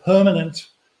 It's a permanent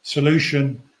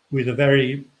solution with a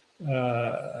very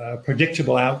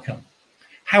predictable outcome.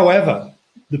 However,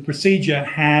 the procedure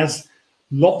has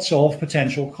lots of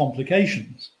potential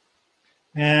complications.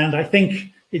 And I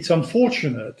think it's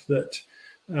unfortunate that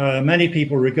many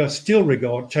people still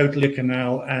regard total ear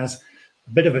canal as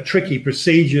a bit of a tricky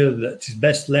procedure that is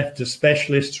best left to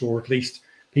specialists, or at least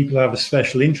people who have a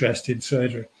special interest in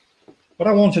surgery. What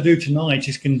I want to do tonight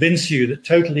is convince you that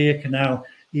total ear canal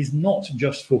is not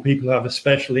just for people who have a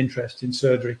special interest in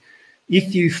surgery.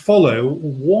 If you follow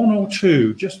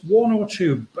just one or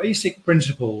two basic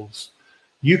principles,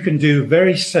 you can do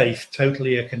very safe total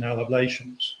ear canal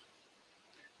ablations.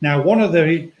 Now, one of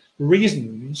the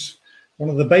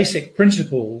basic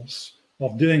principles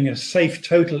of doing a safe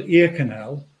total ear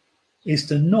canal is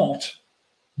to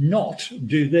not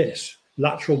do this,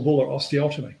 lateral bular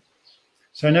osteotomy.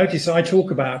 So notice I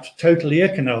talk about total ear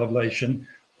canal ablation.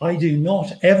 I do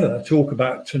not ever talk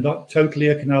about total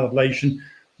ear canal ablation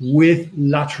with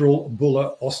lateral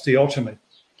bular osteotomy.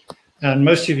 And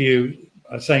most of you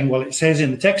are saying, well, it says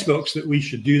in the textbooks that we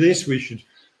should do this. We should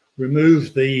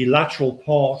remove the lateral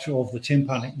part of the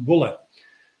tympanic bulla.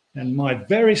 And my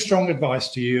very strong advice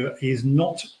to you is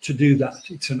not to do that.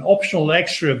 It's an optional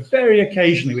extra. Very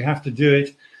occasionally we have to do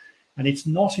it, and it's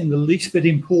not in the least bit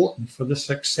important for the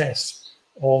success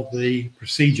of the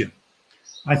procedure.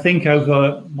 I think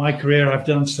over my career I've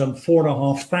done some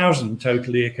 4,500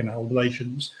 total ear canal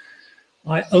ablations.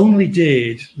 I only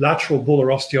did lateral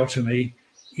bular osteotomy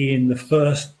in the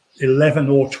first 11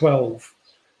 or 12,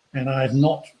 and I have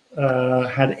not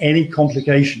had any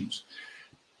complications.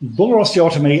 Bular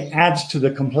osteotomy adds to the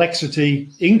complexity,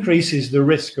 increases the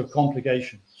risk of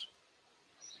complications.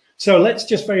 So let's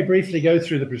just very briefly go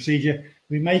through the procedure.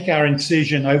 We make our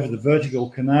incision over the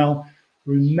vertical canal.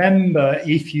 Remember,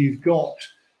 if you've got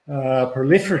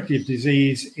proliferative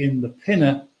disease in the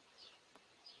pinna,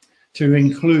 to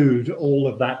include all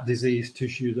of that diseased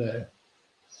tissue there.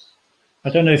 I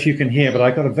don't know if you can hear, but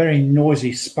I've got a very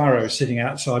noisy sparrow sitting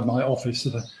outside my office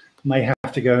that I may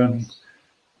have to go and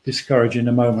discourage in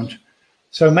a moment.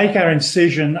 So make our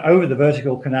incision over the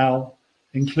vertical canal,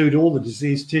 include all the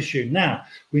diseased tissue. Now,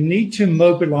 we need to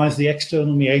mobilize the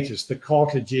external meatus, the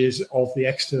cartilages of the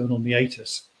external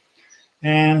meatus.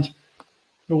 And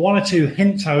the one or two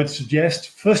hints I would suggest,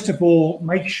 first of all,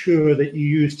 make sure that you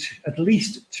use at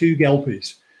least 2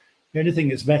 Gelpies. The only thing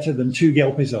that's better than 2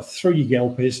 Gelpies or 3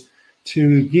 Gelpies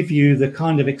to give you the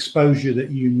kind of exposure that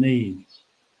you need.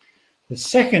 The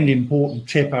second important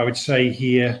tip I would say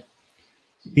here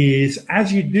is,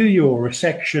 as you do your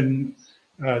dissection,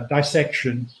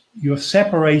 you're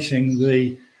separating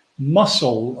the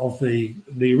muscle of the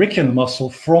auricular muscle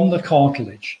from the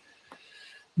cartilage.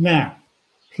 Now,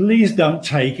 please don't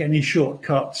take any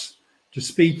shortcuts to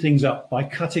speed things up by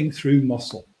cutting through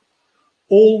muscle.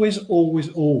 Always, always,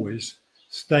 always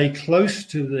stay close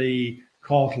to the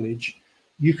cartilage.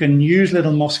 You can use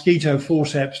little mosquito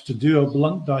forceps to do a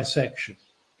blunt dissection.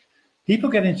 People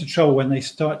get into trouble when they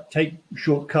take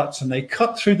shortcuts and they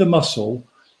cut through the muscle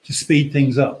to speed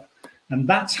things up. And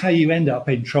that's how you end up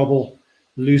in trouble,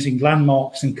 losing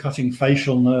landmarks and cutting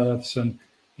facial nerves and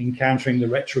encountering the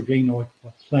retroglenoid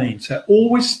plane. So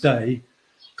always stay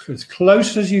as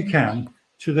close as you can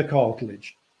to the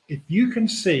cartilage. If you can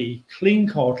see clean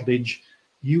cartilage,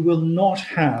 you will not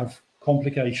have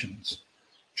complications.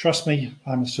 Trust me,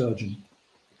 I'm a surgeon.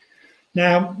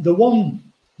 Now, the one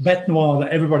bête noire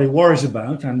that everybody worries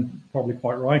about, and probably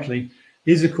quite rightly,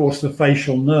 is of course the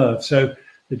facial nerve. So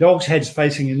the dog's head's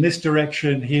facing in this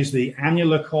direction. Here's the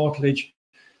annular cartilage.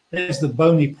 There's the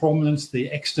bony prominence, the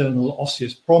external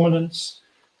osseous prominence.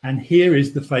 And here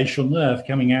is the facial nerve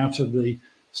coming out of the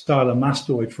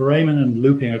stylomastoid foramen and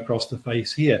looping across the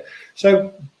face here.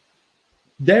 So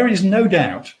there is no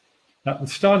doubt that the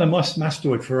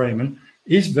stylomastoid foramen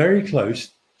is very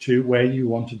close to where you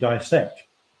want to dissect.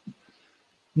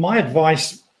 My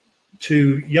advice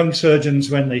to young surgeons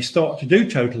when they start to do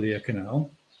total ear canal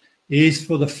is,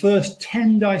 for the first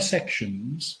 10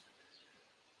 dissections,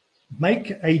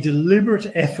 make a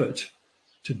deliberate effort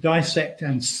to dissect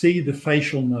and see the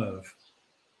facial nerve.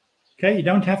 Okay, you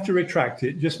don't have to retract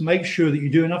it. Just make sure that you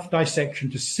do enough dissection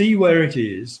to see where it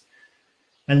is.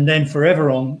 And then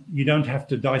forever on, you don't have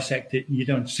to dissect it and you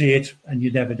don't see it and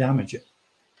you never damage it.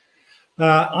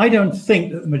 I don't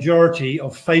think that the majority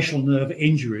of facial nerve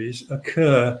injuries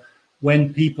occur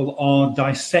when people are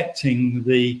dissecting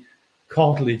the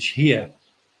cartilage here.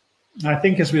 I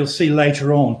think, as we'll see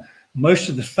later on, most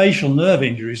of the facial nerve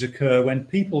injuries occur when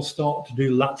people start to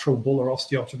do lateral bular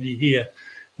osteotomy here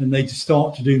and they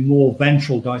start to do more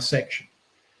ventral dissection.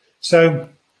 So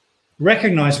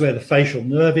recognize where the facial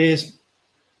nerve is,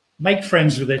 make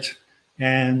friends with it,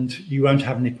 and you won't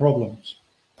have any problems.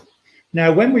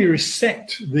 Now, when we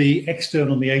resect the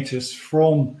external meatus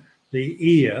from the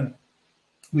ear,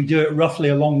 we do it roughly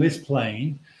along this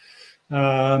plane,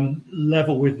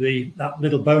 level with that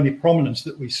little bony prominence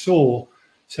that we saw.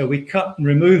 So we cut and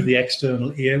remove the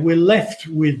external ear. We're left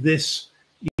with this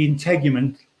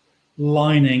integument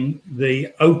lining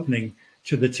the opening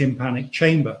to the tympanic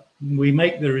chamber. We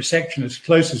make the resection as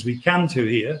close as we can to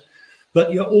here,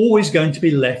 but you're always going to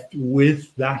be left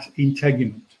with that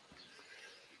integument.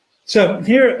 So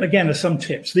here again are some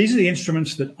tips. These are the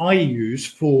instruments that I use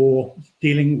for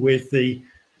dealing with the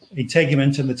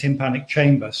integument and the tympanic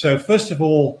chamber. So first of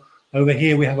all, over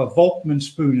here we have a Volkmann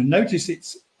spoon, and notice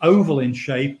it's oval in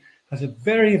shape, has a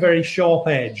very, very sharp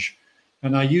edge,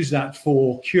 and I use that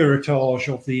for curettage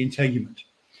of the integument.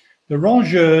 The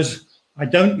rongeurs I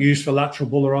don't use for lateral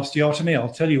bular osteotomy.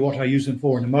 I'll tell you what I use them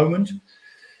for in a moment.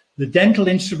 The dental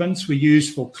instruments we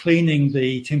use for cleaning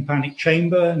the tympanic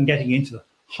chamber and getting into the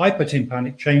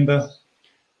hypertympanic chamber,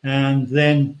 and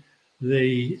then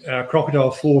the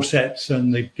crocodile forceps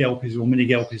and the Gelpies or mini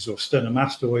Gelpies or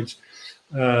sternomastoids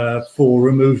for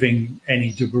removing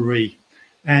any debris.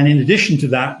 And in addition to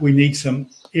that, we need some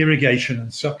irrigation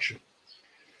and suction.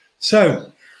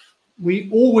 So we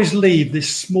always leave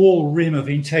this small rim of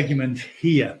integument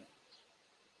here,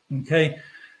 okay?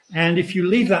 And if you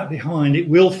leave that behind, it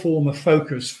will form a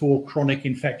focus for chronic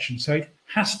infection. So it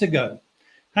has to go,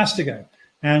 has to go.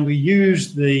 And we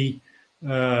use the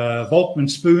Volkmann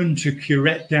spoon to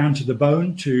curette down to the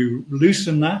bone to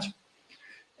loosen that.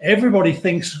 Everybody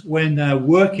thinks when they're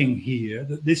working here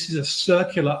that this is a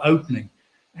circular opening,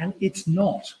 and it's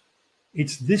not.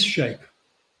 It's this shape.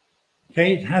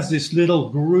 Okay, it has this little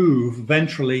groove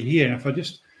ventrally here. And if I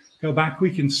just go back, we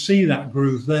can see that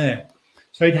groove there.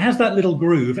 So it has that little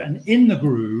groove, and in the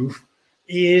groove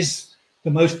is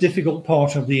the most difficult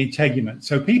part of the integument.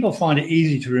 So people find it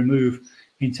easy to remove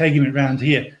integument around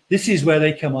here. This is where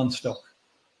they come unstuck.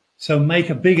 So make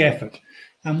a big effort.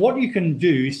 And what you can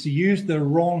do is to use the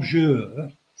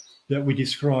rongeur that we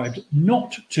described,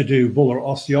 not to do bular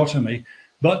osteotomy,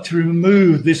 but to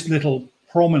remove this little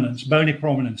prominence, bony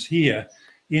prominence here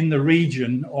in the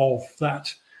region of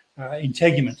that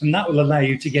integument. And that will allow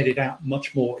you to get it out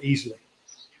much more easily.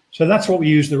 So that's what we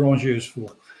use the rongeurs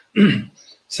for.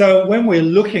 So when we're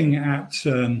looking at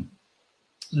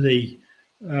the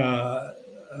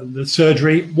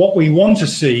surgery, what we want to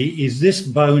see is this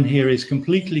bone here is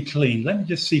completely clean. Let me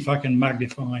just see if I can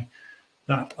magnify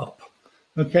that up.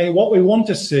 Okay, what we want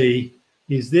to see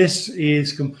is this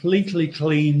is completely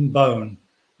clean bone.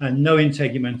 and no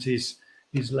integument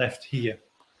is left here.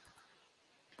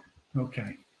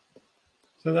 Okay,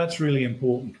 so that's really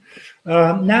important.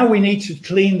 Now we need to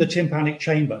clean the tympanic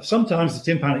chamber. Sometimes the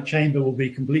tympanic chamber will be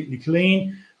completely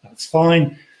clean, that's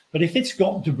fine, but if it's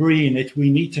got debris in it, we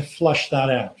need to flush that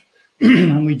out.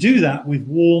 And we do that with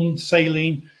warm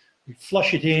saline. We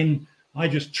flush it in. I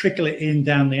just trickle it in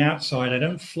down the outside. I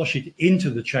don't flush it into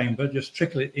the chamber, just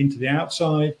trickle it into the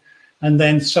outside and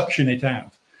then suction it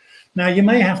out. Now, you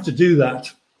may have to do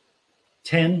that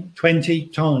 10, 20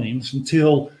 times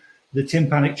until the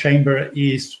tympanic chamber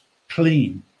is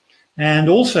clean. And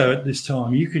also at this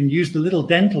time, you can use the little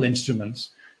dental instruments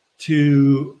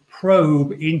to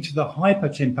probe into the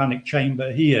hypertympanic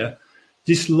chamber here,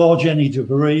 dislodge any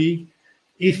debris.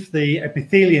 If the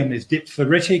epithelium is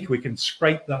diphthorytic, we can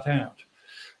scrape that out.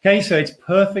 Okay, so it's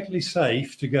perfectly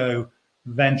safe to go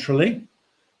ventrally.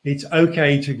 It's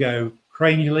okay to go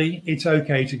cranially. It's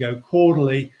okay to go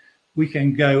caudally. We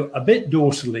can go a bit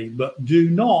dorsally, but do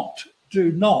not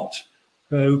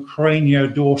go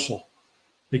craniodorsal,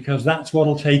 because that's what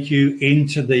will take you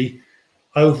into the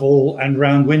oval and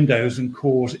round windows and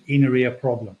cause inner ear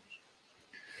problems.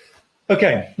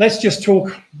 Okay, let's just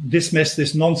dismiss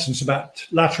this nonsense about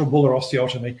lateral bular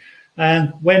osteotomy.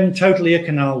 And when total ear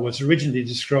canal was originally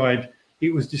described,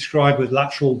 it was described with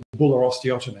lateral bular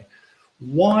osteotomy.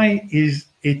 Why is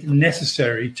it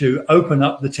necessary to open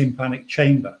up the tympanic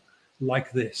chamber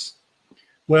like this?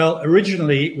 Well,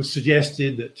 originally it was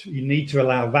suggested that you need to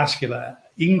allow vascular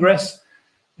ingress,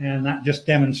 and that just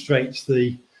demonstrates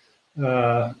the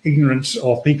ignorance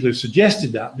of people who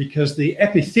suggested that, because the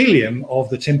epithelium of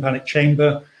the tympanic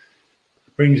chamber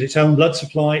brings its own blood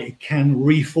supply. It can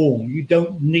reform. You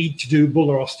don't need to do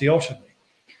bular osteotomy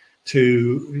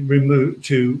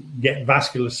to get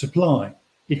vascular supply.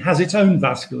 It has its own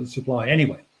vascular supply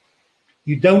anyway.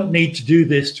 You don't need to do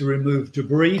this to remove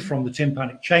debris from the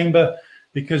tympanic chamber,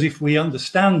 because if we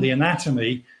understand the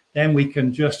anatomy, then we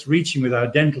can just reach in with our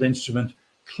dental instrument,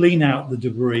 clean out the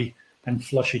debris and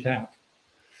flush it out.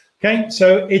 Okay,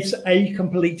 so it's a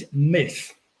complete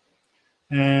myth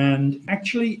and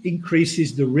actually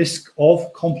increases the risk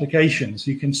of complications.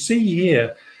 You can see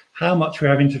here how much we're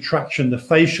having to traction the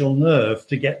facial nerve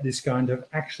to get this kind of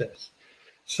access.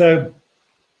 So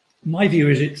my view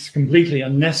is it's completely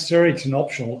unnecessary. It's an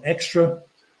optional extra.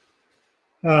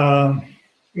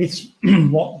 It's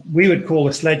what we would call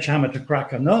a sledgehammer to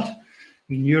crack a nut.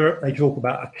 In Europe, they talk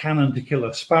about a cannon to kill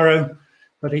a sparrow,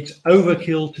 but it's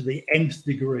overkill to the nth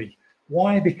degree.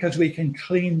 Why? Because we can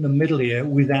clean the middle ear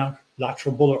without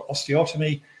lateral bular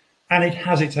osteotomy, and it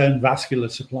has its own vascular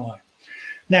supply.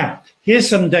 Now, here's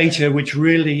some data which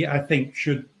really, I think,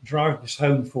 should drive this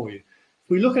home for you. If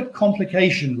we look at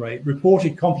complication rate,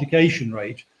 reported complication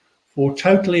rate for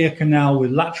total ear canal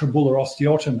with lateral bular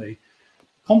osteotomy,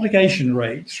 complication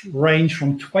rates range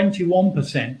from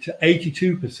 21% to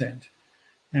 82%.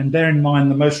 And bear in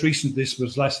mind, the most recent this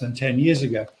was less than 10 years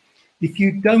ago. If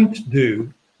you don't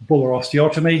do bular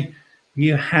osteotomy,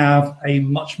 you have a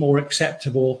much more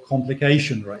acceptable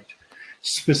complication rate.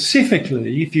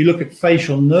 Specifically, if you look at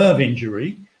facial nerve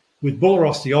injury, with bular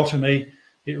osteotomy,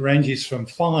 it ranges from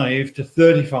 5 to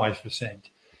 35%.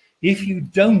 If you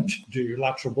don't do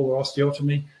lateral bular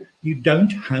osteotomy, you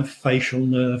don't have facial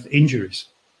nerve injuries.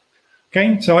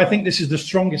 Okay, so I think this is the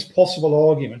strongest possible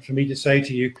argument for me to say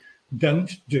to you,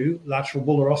 don't do lateral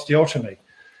bular osteotomy.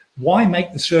 Why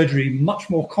make the surgery much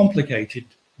more complicated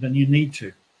than you need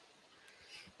to?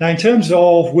 Now, in terms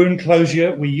of wound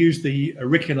closure, we use the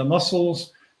auricular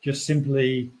muscles, just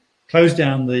simply close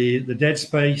down the dead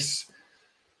space,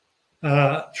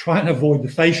 try and avoid the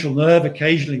facial nerve.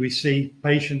 Occasionally we see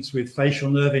patients with facial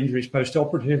nerve injuries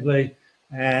post-operatively,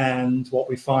 and what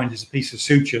we find is a piece of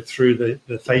suture through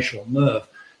the facial nerve.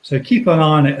 So keep an eye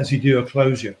on it as you do a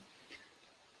closure.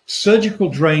 Surgical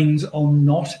drains are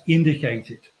not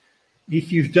indicated.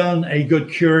 If you've done a good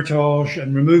curettage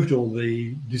and removed all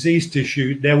the diseased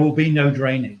tissue, there will be no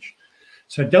drainage.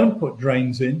 So don't put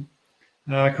drains in.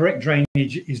 Correct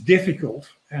drainage is difficult.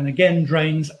 And again,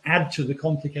 drains add to the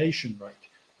complication rate.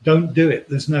 Don't do it.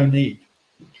 There's no need.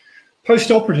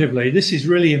 Post-operatively, this is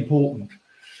really important.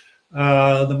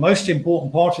 The most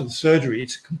important part of the surgery,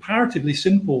 it's a comparatively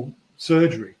simple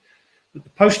surgery, but the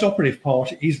post-operative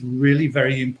part is really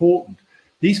very important.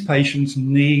 These patients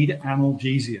need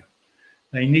analgesia.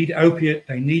 They need opiate,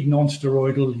 they need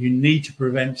non-steroidal. You need to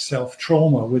prevent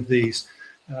self-trauma with these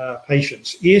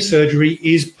patients. Ear surgery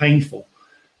is painful,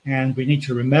 and we need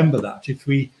to remember that. If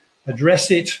we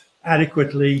address it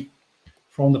adequately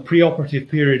from the preoperative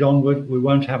period onward, we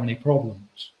won't have any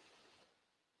problems.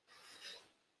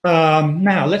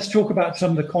 Now, let's talk about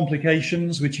some of the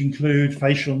complications, which include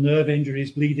facial nerve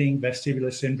injuries, bleeding,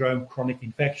 vestibular syndrome, chronic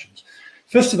infections.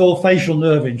 First of all, facial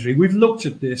nerve injury. We've looked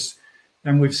at this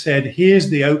and we've said, here's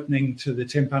the opening to the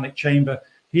tympanic chamber,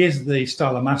 here's the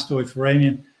stylomastoid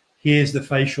foramen, here's the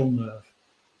facial nerve.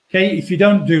 Okay, if you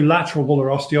don't do lateral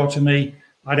bular osteotomy,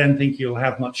 I don't think you'll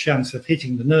have much chance of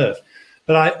hitting the nerve.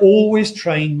 But I always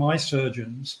train my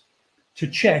surgeons to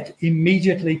check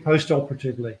immediately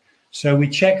post-operatively. So we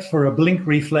check for a blink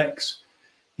reflex.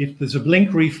 If there's a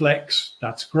blink reflex,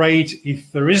 that's great.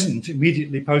 If there isn't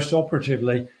immediately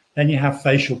post-operatively, then you have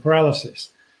facial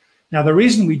paralysis. Now, the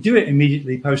reason we do it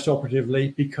immediately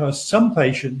post-operatively, because some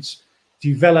patients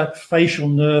develop facial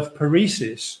nerve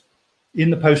paresis in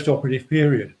the post-operative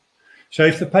period. So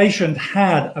if the patient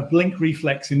had a blink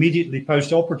reflex immediately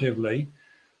post-operatively,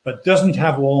 but doesn't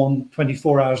have one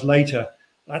 24 hours later,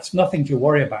 that's nothing to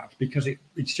worry about because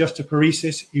it's just a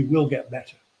paresis. It will get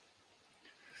better.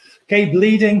 Okay,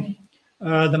 bleeding.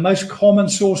 The most common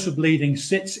source of bleeding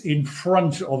sits in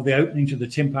front of the opening to the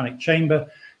tympanic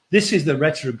chamber. This is the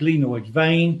retroglenoid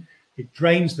vein. It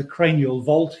drains the cranial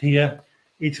vault here.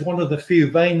 It's one of the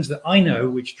few veins that I know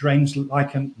which bleeds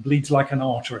like an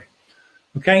artery.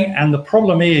 Okay, and the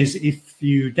problem is if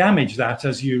you damage that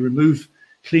as you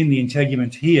clean the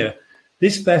integument here,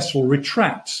 this vessel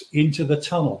retracts into the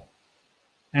tunnel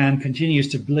and continues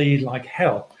to bleed like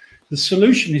hell. The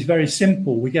solution is very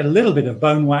simple. We get a little bit of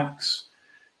bone wax,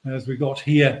 as we got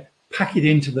here, pack it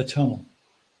into the tunnel.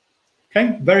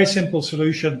 Okay, very simple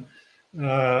solution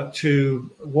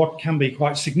to what can be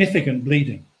quite significant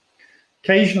bleeding.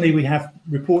 Occasionally we have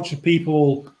reports of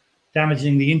people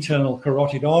damaging the internal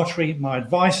carotid artery. My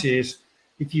advice is,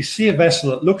 if you see a vessel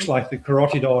that looks like the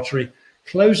carotid artery,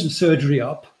 close the surgery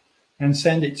up and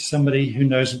send it to somebody who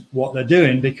knows what they're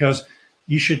doing, because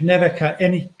you should never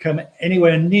come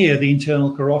anywhere near the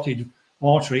internal carotid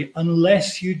artery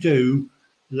unless you do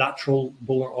lateral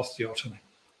bular osteotomy.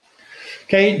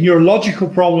 Okay, neurological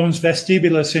problems,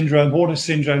 vestibular syndrome, Horner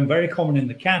syndrome, very common in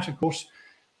the cat, of course,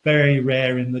 very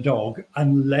rare in the dog,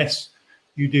 unless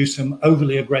you do some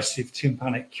overly aggressive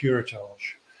tympanic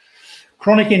curettage.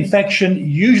 Chronic infection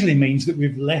usually means that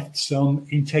we've left some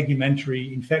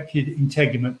infected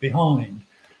integument behind.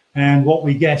 And what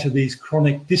we get are these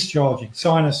chronic discharging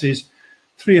sinuses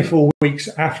 3 or 4 weeks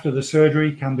after the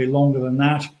surgery, can be longer than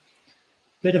that.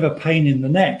 Bit of a pain in the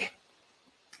neck.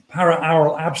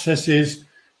 Paraaural abscesses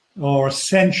are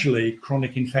essentially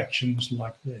chronic infections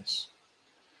like this.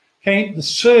 Okay, the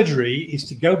surgery is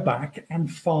to go back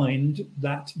and find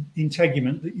that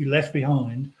integument that you left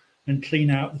behind and clean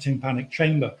out the tympanic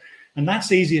chamber. And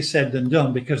that's easier said than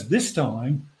done, because this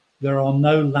time there are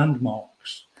no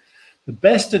landmarks. The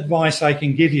best advice I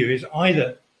can give you is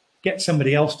either get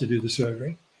somebody else to do the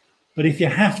surgery, but if you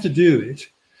have to do it,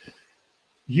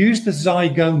 use the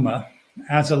zygoma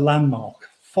as a landmark.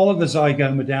 Follow the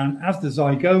zygoma down. As the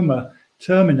zygoma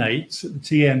terminates at the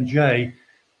TMJ,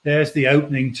 there's the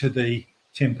opening to the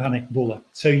tympanic bulla.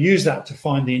 So use that to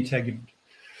find the integument.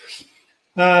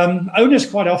 Owners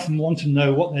quite often want to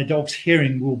know what their dog's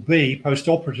hearing will be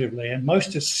post-operatively, and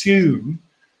most assume,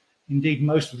 indeed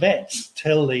most vets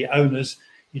tell the owners,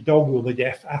 your dog will be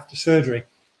deaf after surgery.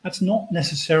 That's not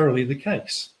necessarily the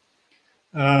case,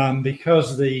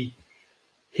 because the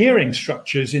hearing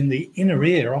structures in the inner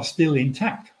ear are still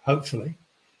intact, hopefully.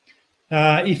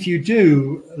 If you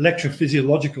do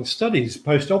electrophysiological studies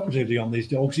post-operatively on these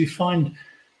dogs, you find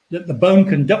that the bone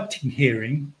conducting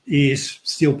hearing is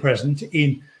still present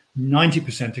in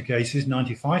 90% of cases,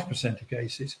 95% of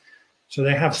cases. So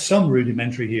they have some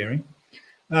rudimentary hearing.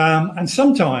 And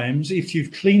sometimes if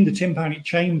you've cleaned the tympanic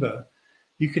chamber,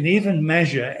 you can even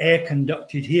measure air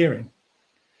conducted hearing.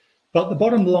 But the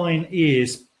bottom line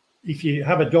is, if you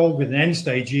have a dog with an end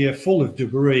stage ear full of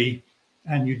debris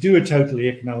and you do a total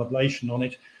ear canal ablation on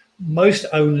it, most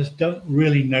owners don't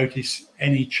really notice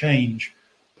any change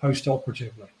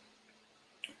post-operatively.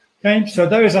 Okay, so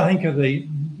those, I think, are the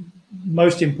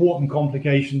most important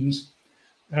complications.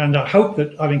 And I hope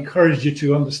that I've encouraged you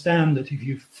to understand that if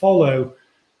you follow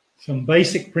some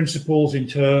basic principles in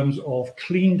terms of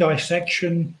clean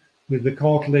dissection with the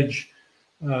cartilage,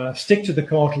 stick to the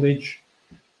cartilage,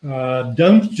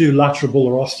 don't do lateral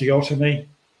bular osteotomy.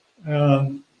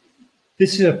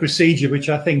 This is a procedure which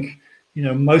I think,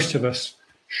 most of us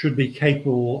should be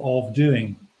capable of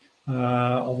doing.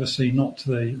 Obviously not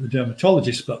the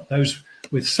dermatologist, but those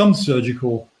with some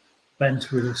surgical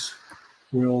bent with us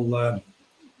will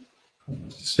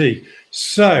see.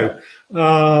 So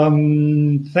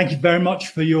thank you very much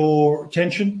for your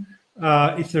attention.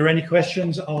 If there are any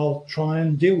questions, I'll try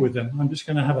and deal with them. I'm just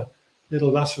going to have a little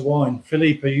glass of wine.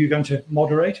 Philippe, are you going to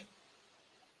moderate?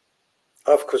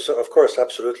 Of course,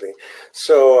 absolutely.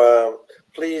 So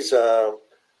please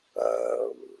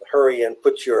hurry and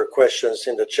put your questions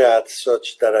in the chat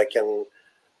such that I can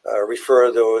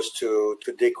refer those to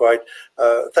Dick White.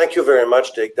 Thank you very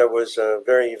much, Dick. That was a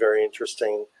very, very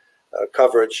interesting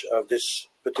coverage of this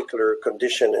particular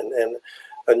condition and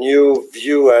a new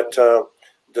view at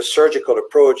the surgical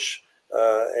approach.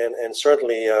 And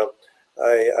certainly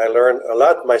I learned a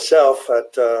lot myself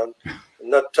at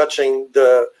not touching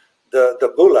the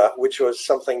bulla, which was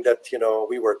something that,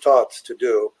 we were taught to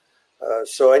do.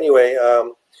 So anyway,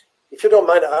 if you don't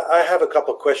mind, I have a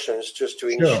couple questions just to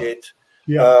initiate. Sure.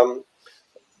 Yeah.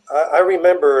 I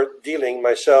remember dealing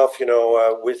myself,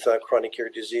 with chronic ear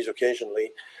disease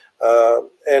occasionally.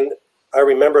 And I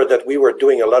remember that we were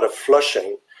doing a lot of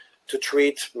flushing to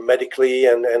treat medically,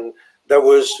 and that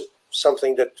was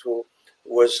something that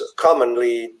was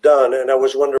commonly done. And I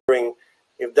was wondering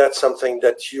if that's something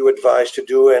that you advise to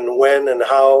do, and when and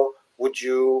how would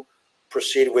you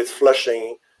proceed with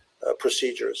flushing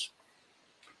procedures?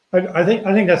 I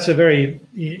think that's a very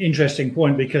interesting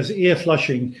point, because ear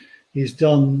flushing is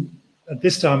done at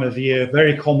this time of year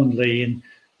very commonly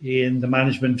in the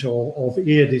management of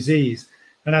ear disease.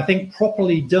 And I think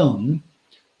properly done,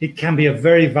 it can be a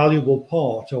very valuable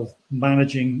part of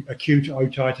managing acute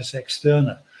otitis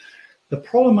externa. The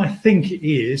problem, I think,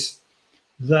 is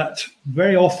that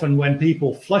very often when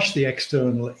people flush the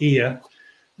external ear,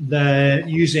 they're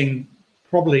using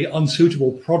probably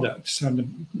unsuitable products.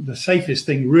 And the safest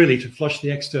thing really to flush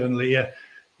the external ear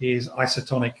is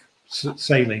isotonic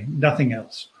saline, nothing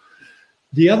else.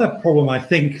 The other problem I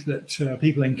think that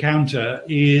people encounter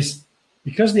is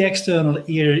because the external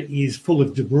ear is full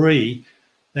of debris,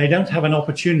 they don't have an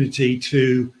opportunity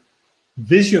to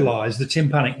visualize the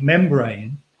tympanic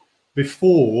membrane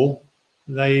before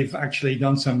they've actually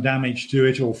done some damage to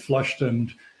it or flushed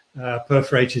and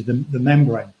perforated the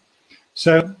membrane.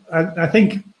 So I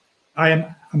think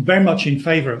I'm very much in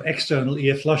favor of external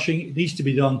ear flushing. It needs to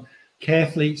be done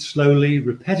carefully, slowly,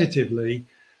 repetitively,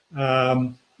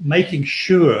 making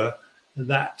sure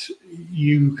that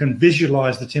you can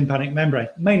visualize the tympanic membrane.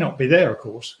 It may not be there, of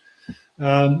course,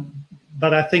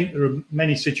 but I think there are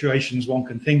many situations one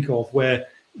can think of where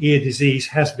ear disease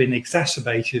has been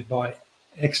exacerbated by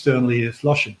external ear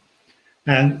flushing.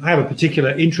 And I have a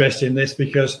particular interest in this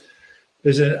because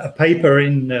there's a paper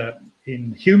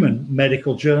in human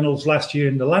medical journals last year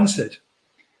in The Lancet,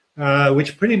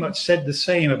 which pretty much said the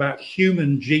same about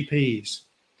human GPs.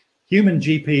 Human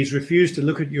GPs refuse to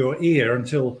look at your ear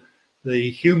until the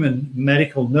human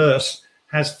medical nurse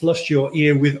has flushed your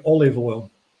ear with olive oil.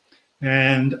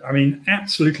 And I mean,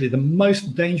 absolutely the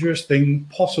most dangerous thing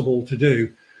possible to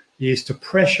do is to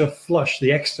pressure flush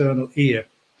the external ear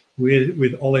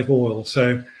with olive oil.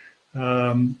 So,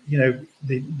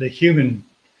 the human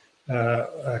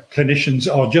clinicians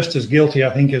are just as guilty, I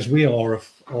think, as we are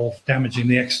of damaging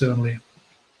the external ear.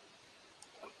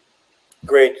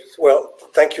 Great. Well,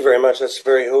 thank you very much. That's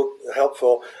very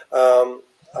helpful.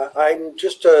 I'm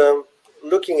just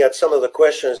looking at some of the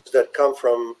questions that come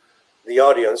from the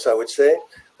audience, I would say.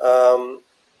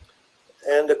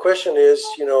 And the question is,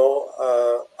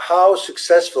 how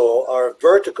successful are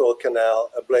vertical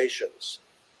canal ablations?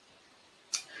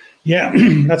 Yeah,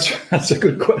 that's a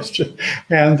good question.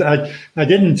 And I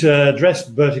didn't address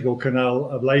vertical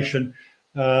canal ablation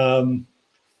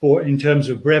in terms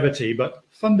of brevity, but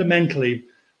fundamentally,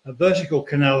 a vertical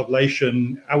canal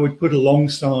ablation I would put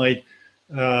alongside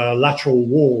lateral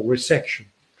wall resection.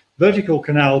 Vertical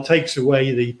canal takes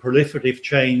away the proliferative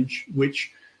change,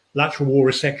 which lateral wall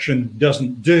resection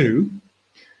doesn't do.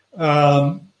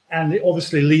 And it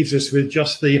obviously leaves us with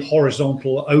just the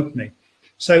horizontal opening.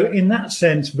 So in that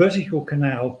sense, vertical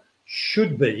canal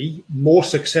should be more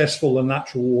successful than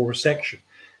lateral wall resection.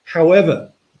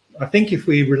 However, I think if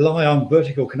we rely on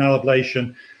vertical canal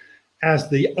ablation as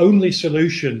the only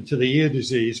solution to the ear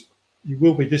disease, you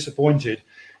will be disappointed,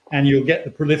 and you'll get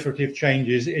the proliferative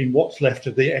changes in what's left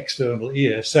of the external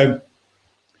ear. So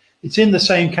it's in the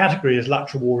same category as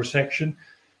lateral wall resection.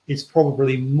 It's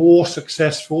probably more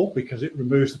successful because it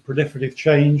removes the proliferative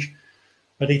change,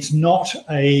 but it's not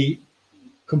a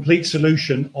complete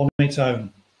solution on its own.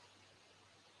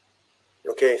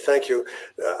 Okay, thank you.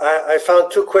 I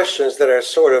found two questions that are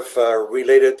sort of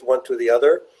related one to the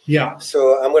other. Yeah.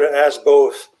 So I'm going to ask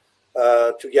both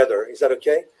together. Is that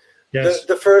okay? Yes.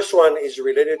 The first one is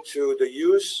related to the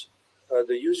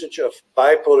usage of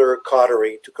bipolar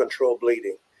cautery to control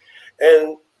bleeding.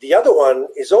 And the other one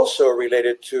is also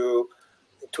related to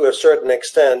a certain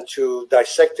extent to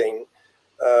dissecting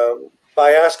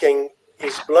by asking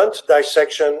is blunt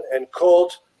dissection and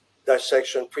cold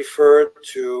dissection preferred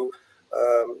to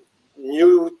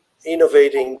new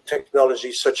innovating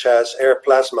technologies such as air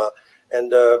plasma?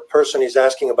 And the person is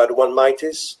asking about one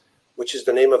mitis, which is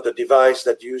the name of the device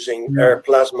that using air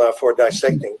plasma for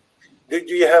dissecting. Do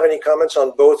you have any comments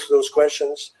on both those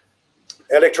questions?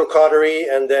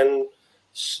 Electrocautery and then,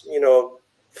 you know,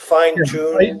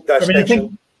 fine-tune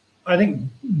dissection. I think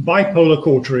bipolar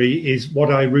cautery is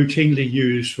what I routinely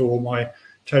use for my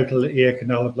total ear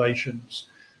canal ablations.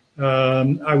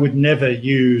 I would never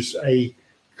use a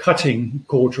cutting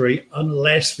cautery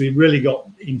unless we really got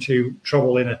into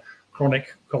trouble in a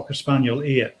chronic Cocker Spaniel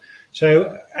ear.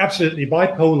 So absolutely,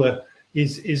 bipolar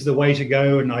is the way to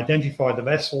go, and identify the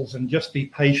vessels and just be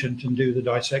patient and do the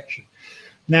dissection.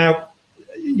 Now,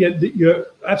 you're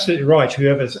absolutely right,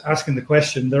 whoever's asking the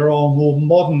question. There are more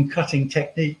modern cutting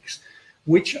techniques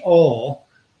which are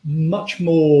much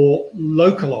more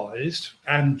localized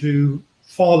and do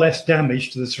far less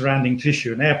damage to the surrounding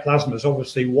tissue, and air plasma is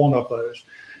obviously one of those.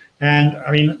 And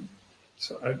I mean,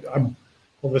 I'm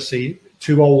obviously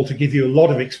too old to give you a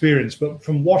lot of experience, but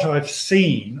from what I've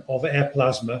seen of air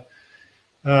plasma,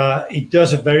 it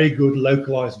does a very good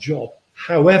localized job.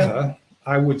 However,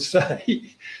 I would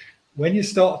say when you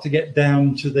start to get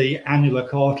down to the annular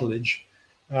cartilage,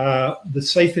 the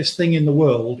safest thing in the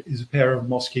world is a pair of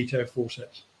mosquito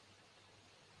forceps.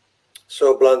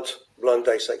 So blunt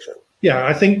dissection. Yeah,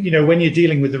 I think, you know, when you're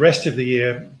dealing with the rest of the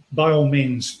ear, by all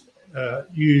means,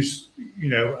 use, you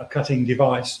know, a cutting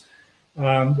device.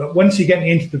 But once you get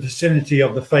into the vicinity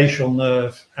of the facial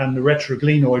nerve and the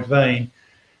retroglenoid vein,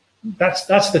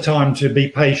 that's the time to be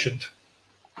patient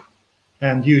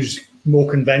and use more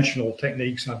conventional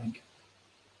techniques, I think.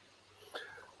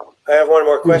 I have one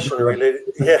more question related.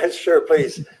 Yeah, sure,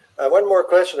 please. One more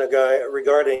question,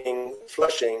 regarding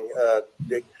flushing.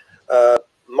 Dick.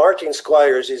 Martin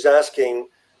Squires is asking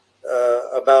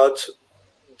about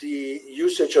the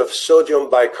usage of sodium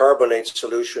bicarbonate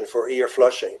solution for ear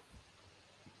flushing.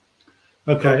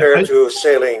 Okay. Compared to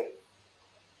saline.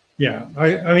 Yeah,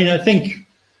 I mean, I think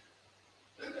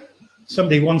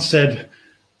somebody once said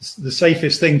the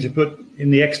safest thing to put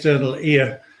in the external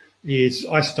ear is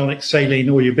isotonic saline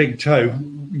or your big toe.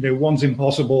 You know, one's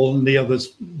impossible and the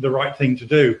other's the right thing to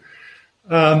do.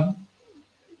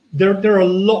 There are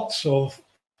lots of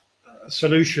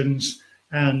solutions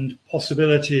and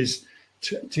possibilities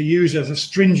to use as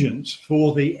astringents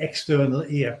for the external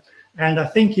ear. And I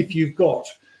think if you've got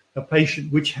a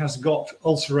patient which has got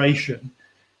ulceration,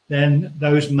 then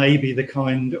those may be the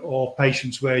kind of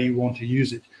patients where you want to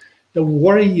use it. The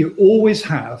worry you always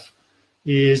have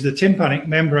is the tympanic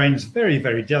membrane is very,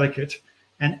 very delicate,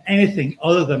 and anything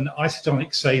other than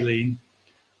isotonic saline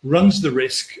runs the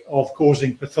risk of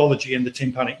causing pathology in the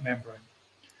tympanic membrane.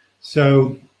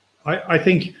 So I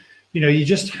think, you know, you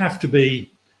just have to be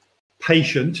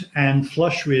patient and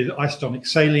flush with isotonic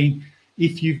saline.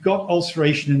 If you've got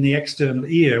ulceration in the external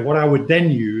ear, what I would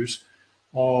then use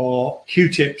are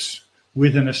Q-tips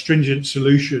with an astringent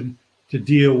solution to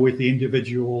deal with the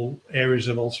individual areas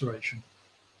of ulceration.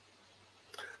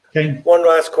 Okay. One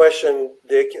last question,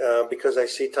 Dick, because I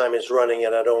see time is running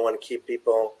and I don't want to keep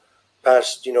people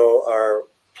past, you know, our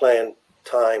planned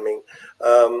timing.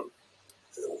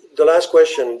 The last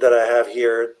question that I have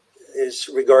here is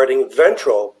regarding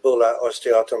ventral bulla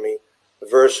osteotomy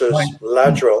versus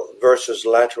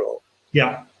lateral.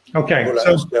 Yeah. Okay. Bulla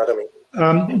so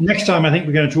osteotomy. Next time, I think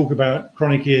we're going to talk about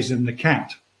chronic ears in the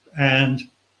cat. And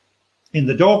in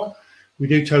the dog, we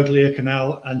do total ear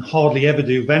canal and hardly ever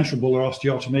do ventral bulla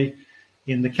osteotomy.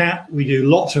 In the cat, we do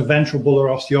lots of ventral bulla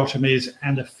osteotomies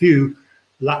and a few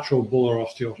lateral bulla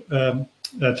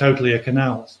total ear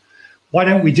canals. Why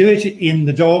don't we do it in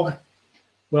the dog?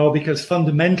 Well, because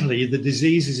fundamentally the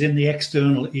disease is in the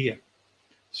external ear.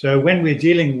 So when we're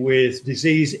dealing with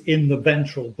disease in the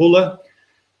ventral bulla,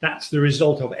 that's the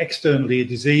result of external ear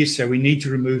disease. So we need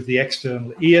to remove the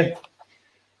external ear.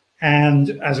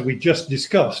 And as we just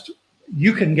discussed,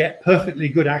 you can get perfectly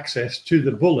good access to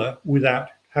the bulla without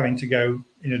having to go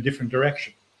in a different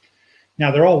direction. Now,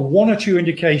 there are one or two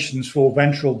indications for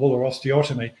ventral bulla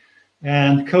osteotomy,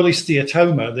 and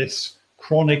cholesteatoma, this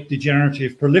chronic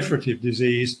degenerative proliferative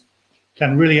disease,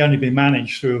 can really only be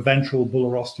managed through a ventral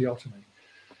bulla osteotomy.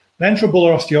 Ventral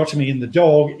bulla osteotomy in the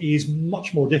dog is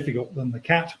much more difficult than the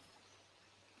cat.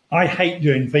 I hate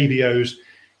doing VBOs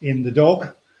in the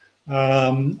dog.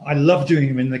 I love doing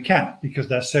them in the cat because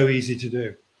they're so easy to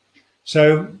do.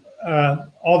 So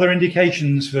are there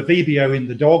indications for VBO in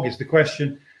the dog is the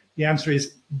question. The answer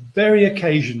is very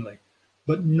occasionally,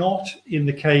 but not in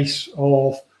the case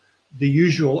of the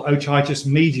usual otitis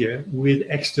media with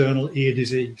external ear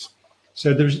disease.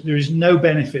 So there is no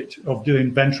benefit of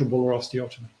doing ventral bular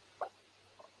osteotomy.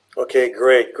 Okay,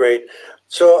 great, great.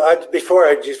 So before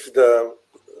I give the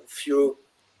few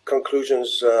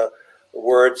conclusions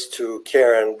words to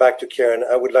Karen, back to Karen,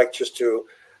 I would like just to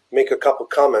make a couple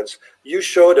comments. You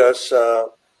showed us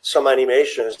some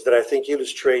animations that I think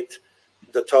illustrate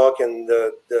the talk and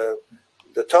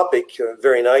the topic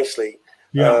very nicely.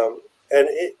 Yeah.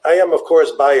 I am, of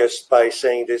course, biased by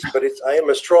saying this, but I am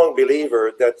a strong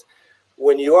believer that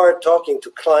when you are talking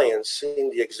to clients in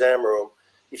the exam room,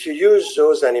 if you use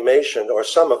those animations or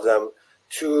some of them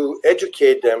to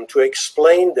educate them, to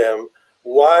explain them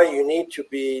why you need to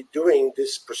be doing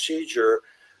this procedure,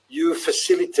 you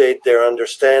facilitate their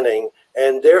understanding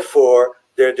and therefore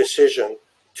their decision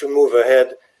to move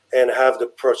ahead and have the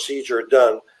procedure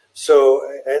done. So,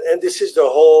 and this is the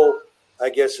whole, I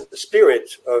guess, the spirit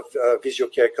of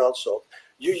VisioCare Consult.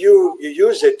 You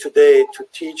use it today to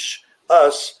teach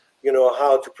us,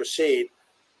 how to proceed,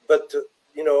 but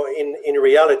in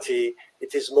reality,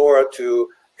 it is more to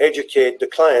educate the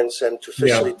clients and to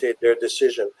facilitate their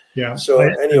decision. Yeah. So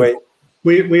anyway,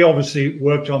 we obviously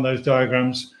worked on those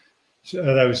diagrams,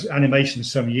 those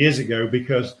animations some years ago,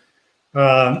 because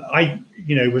I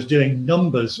was doing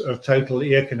numbers of total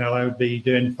ear canal. I would be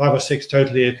doing 5 or 6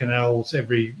 total ear canals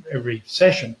every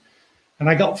session, and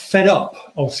I got fed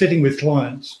up of sitting with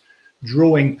clients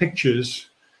drawing pictures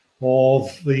of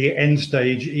the end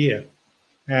stage ear.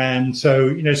 And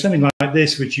so, something like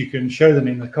this, which you can show them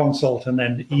in the consult and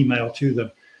then email to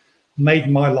them, made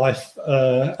my life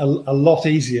a lot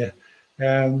easier.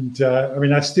 And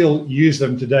I still use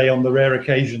them today on the rare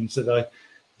occasions that I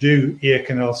do ear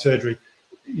canal surgery.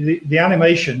 The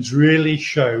animations really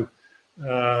show,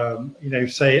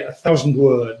 say 1,000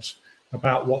 words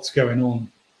about what's going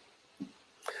on.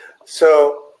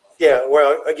 So, yeah,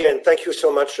 well, again, thank you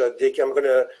so much, Dick. I'm going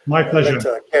to my pleasure.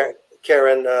 Let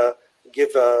Karen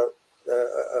give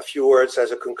a few words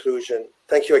as a conclusion.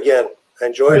 Thank you again. I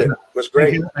enjoyed it. It was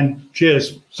great. And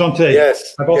cheers. Santé.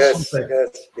 Yes.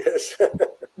 Santé. Yes.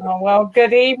 Oh, well,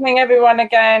 good evening, everyone.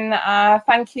 Again,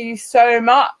 thank you so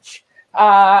much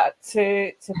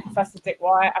to Professor Dick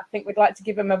White. I think we'd like to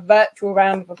give him a virtual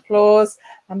round of applause.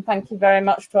 And thank you very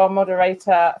much to our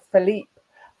moderator, Philippe.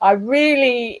 I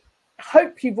really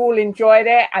hope you've all enjoyed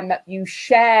it and that you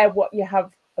share what you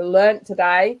have learned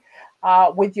today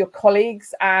with your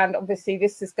colleagues. And obviously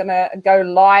this is going to go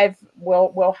live.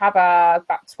 We'll have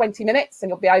about 20 minutes and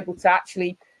you'll be able to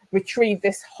actually retrieve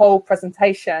this whole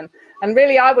presentation. And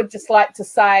really, I would just like to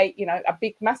say, a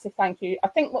big, massive thank you. I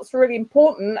think what's really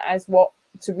important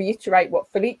to reiterate what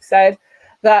Philippe said,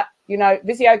 that,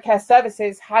 VisioCare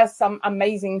Services has some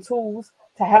amazing tools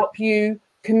to help you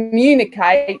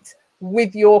communicate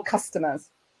with your customers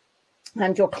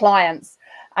and your clients.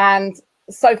 And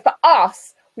so for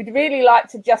us, we'd really like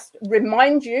to just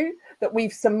remind you that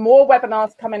we've some more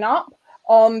webinars coming up.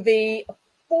 On the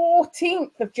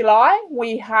 14th of July,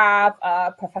 we have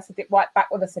Professor Dick White back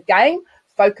with us again,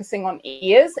 focusing on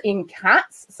ears in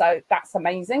cats. So that's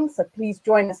amazing. So please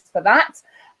join us for that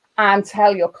and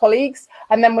tell your colleagues.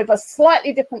 And then with a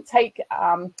slightly different take,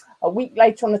 a week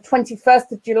later on the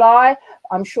 21st of July,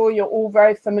 I'm sure you're all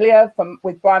very familiar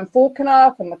with Brian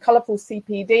Faulkner from the Colourful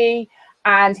CPD.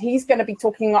 And he's going to be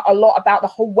talking a lot about the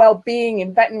whole well-being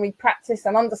in veterinary practice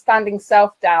and understanding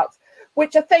self-doubt,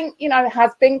 which I think,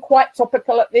 has been quite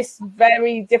topical at this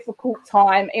very difficult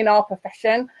time in our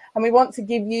profession. And we want to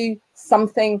give you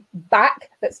something back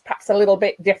that's perhaps a little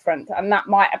bit different. And that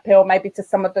might appeal maybe to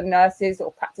some of the nurses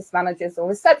or practice managers or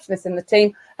receptionists in the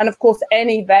team. And of course,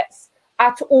 any vets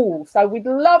at all. So we'd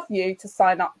love you to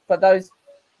sign up for those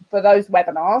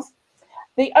webinars.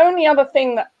 The only other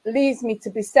thing that leaves me to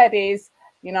be said is,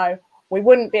 we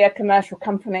wouldn't be a commercial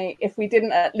company if we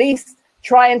didn't at least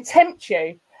try and tempt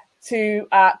you to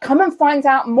come and find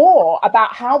out more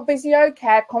about how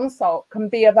VisioCare Consult can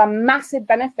be of a massive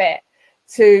benefit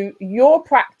to your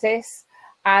practice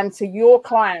and to your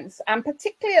clients. And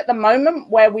particularly at the moment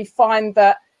where we find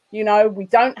that, we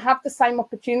don't have the same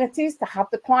opportunities to have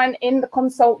the client in the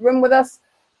consult room with us.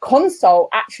 Consult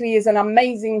actually is an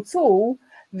amazing tool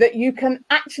that you can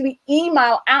actually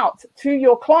email out to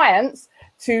your clients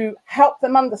to help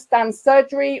them understand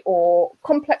surgery or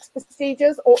complex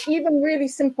procedures or even really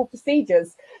simple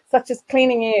procedures such as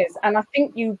cleaning ears. And I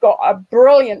think you got a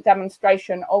brilliant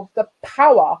demonstration of the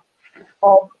power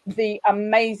of the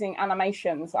amazing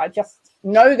animations. I just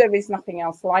know there is nothing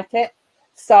else like it.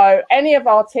 So any of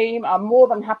our team are more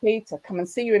than happy to come and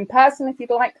see you in person if you'd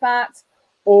like that,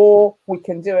 or we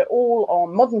can do it all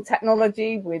on modern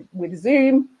technology with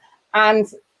Zoom.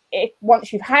 And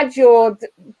once you've had your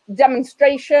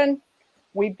demonstration,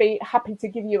 we'd be happy to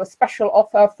give you a special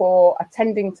offer for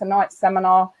attending tonight's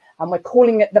seminar. And we're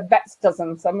calling it the Vets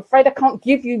Dozen. So I'm afraid I can't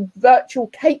give you virtual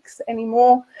cakes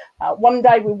anymore. One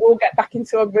day we will get back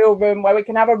into a real room where we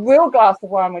can have a real glass of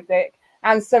wine with Dick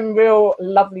and some real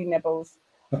lovely nibbles.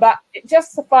 But it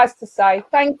just suffice to say,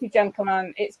 thank you,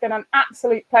 gentlemen. It's been an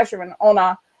absolute pleasure and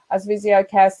honour as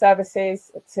VisioCare Services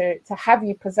to have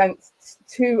you present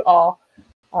to our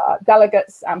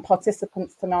delegates and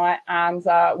participants tonight. And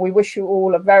we wish you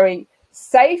all a very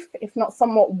safe, if not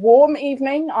somewhat warm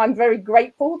evening. I'm very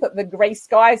grateful that the grey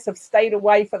skies have stayed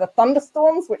away for the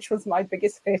thunderstorms, which was my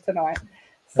biggest fear tonight.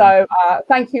 So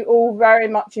thank you all very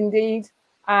much indeed.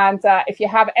 And if you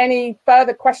have any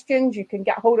further questions, you can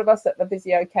get hold of us at the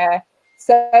VisioCare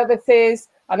Services.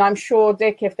 And I'm sure,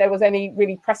 Dick, if there was any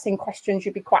really pressing questions,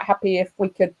 you'd be quite happy if we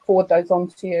could forward those on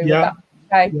to you. Yeah.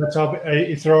 Okay? Yes,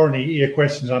 if there are any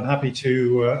questions, I'm happy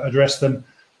to address them.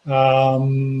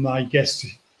 I guess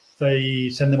they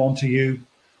send them on to you.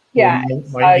 Yeah.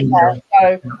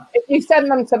 So if you send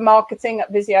them to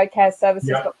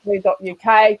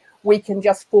marketing@visiocareservices.co.uk, we can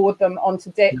just forward them on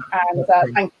to Dick. And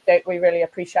thank you, Dick. We really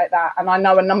appreciate that. And I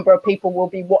know a number of people will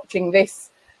be watching this.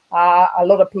 A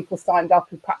lot of people signed up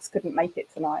who perhaps couldn't make it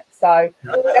tonight. So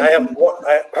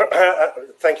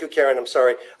thank you, Karen. I'm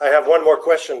sorry. I have one more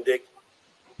question, Dick.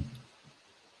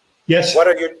 Yes. What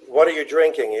are you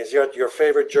drinking? Is your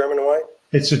favorite German wine?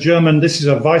 It's a German. This is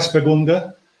a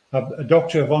Weissburgunder, a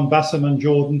Dr. von Bassermann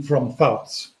Jordan from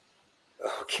Pfalz.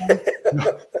 Okay.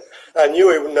 I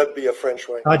knew it would not be a French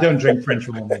wine. I don't drink French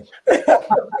wine.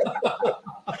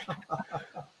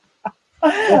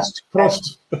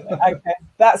 Prost. Okay,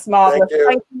 that's marvelous.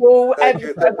 Thank you all. Thank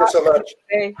you so much.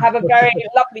 Have a very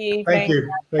lovely evening. Thank you.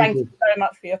 Thank you very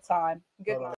much for your time.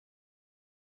 Good night.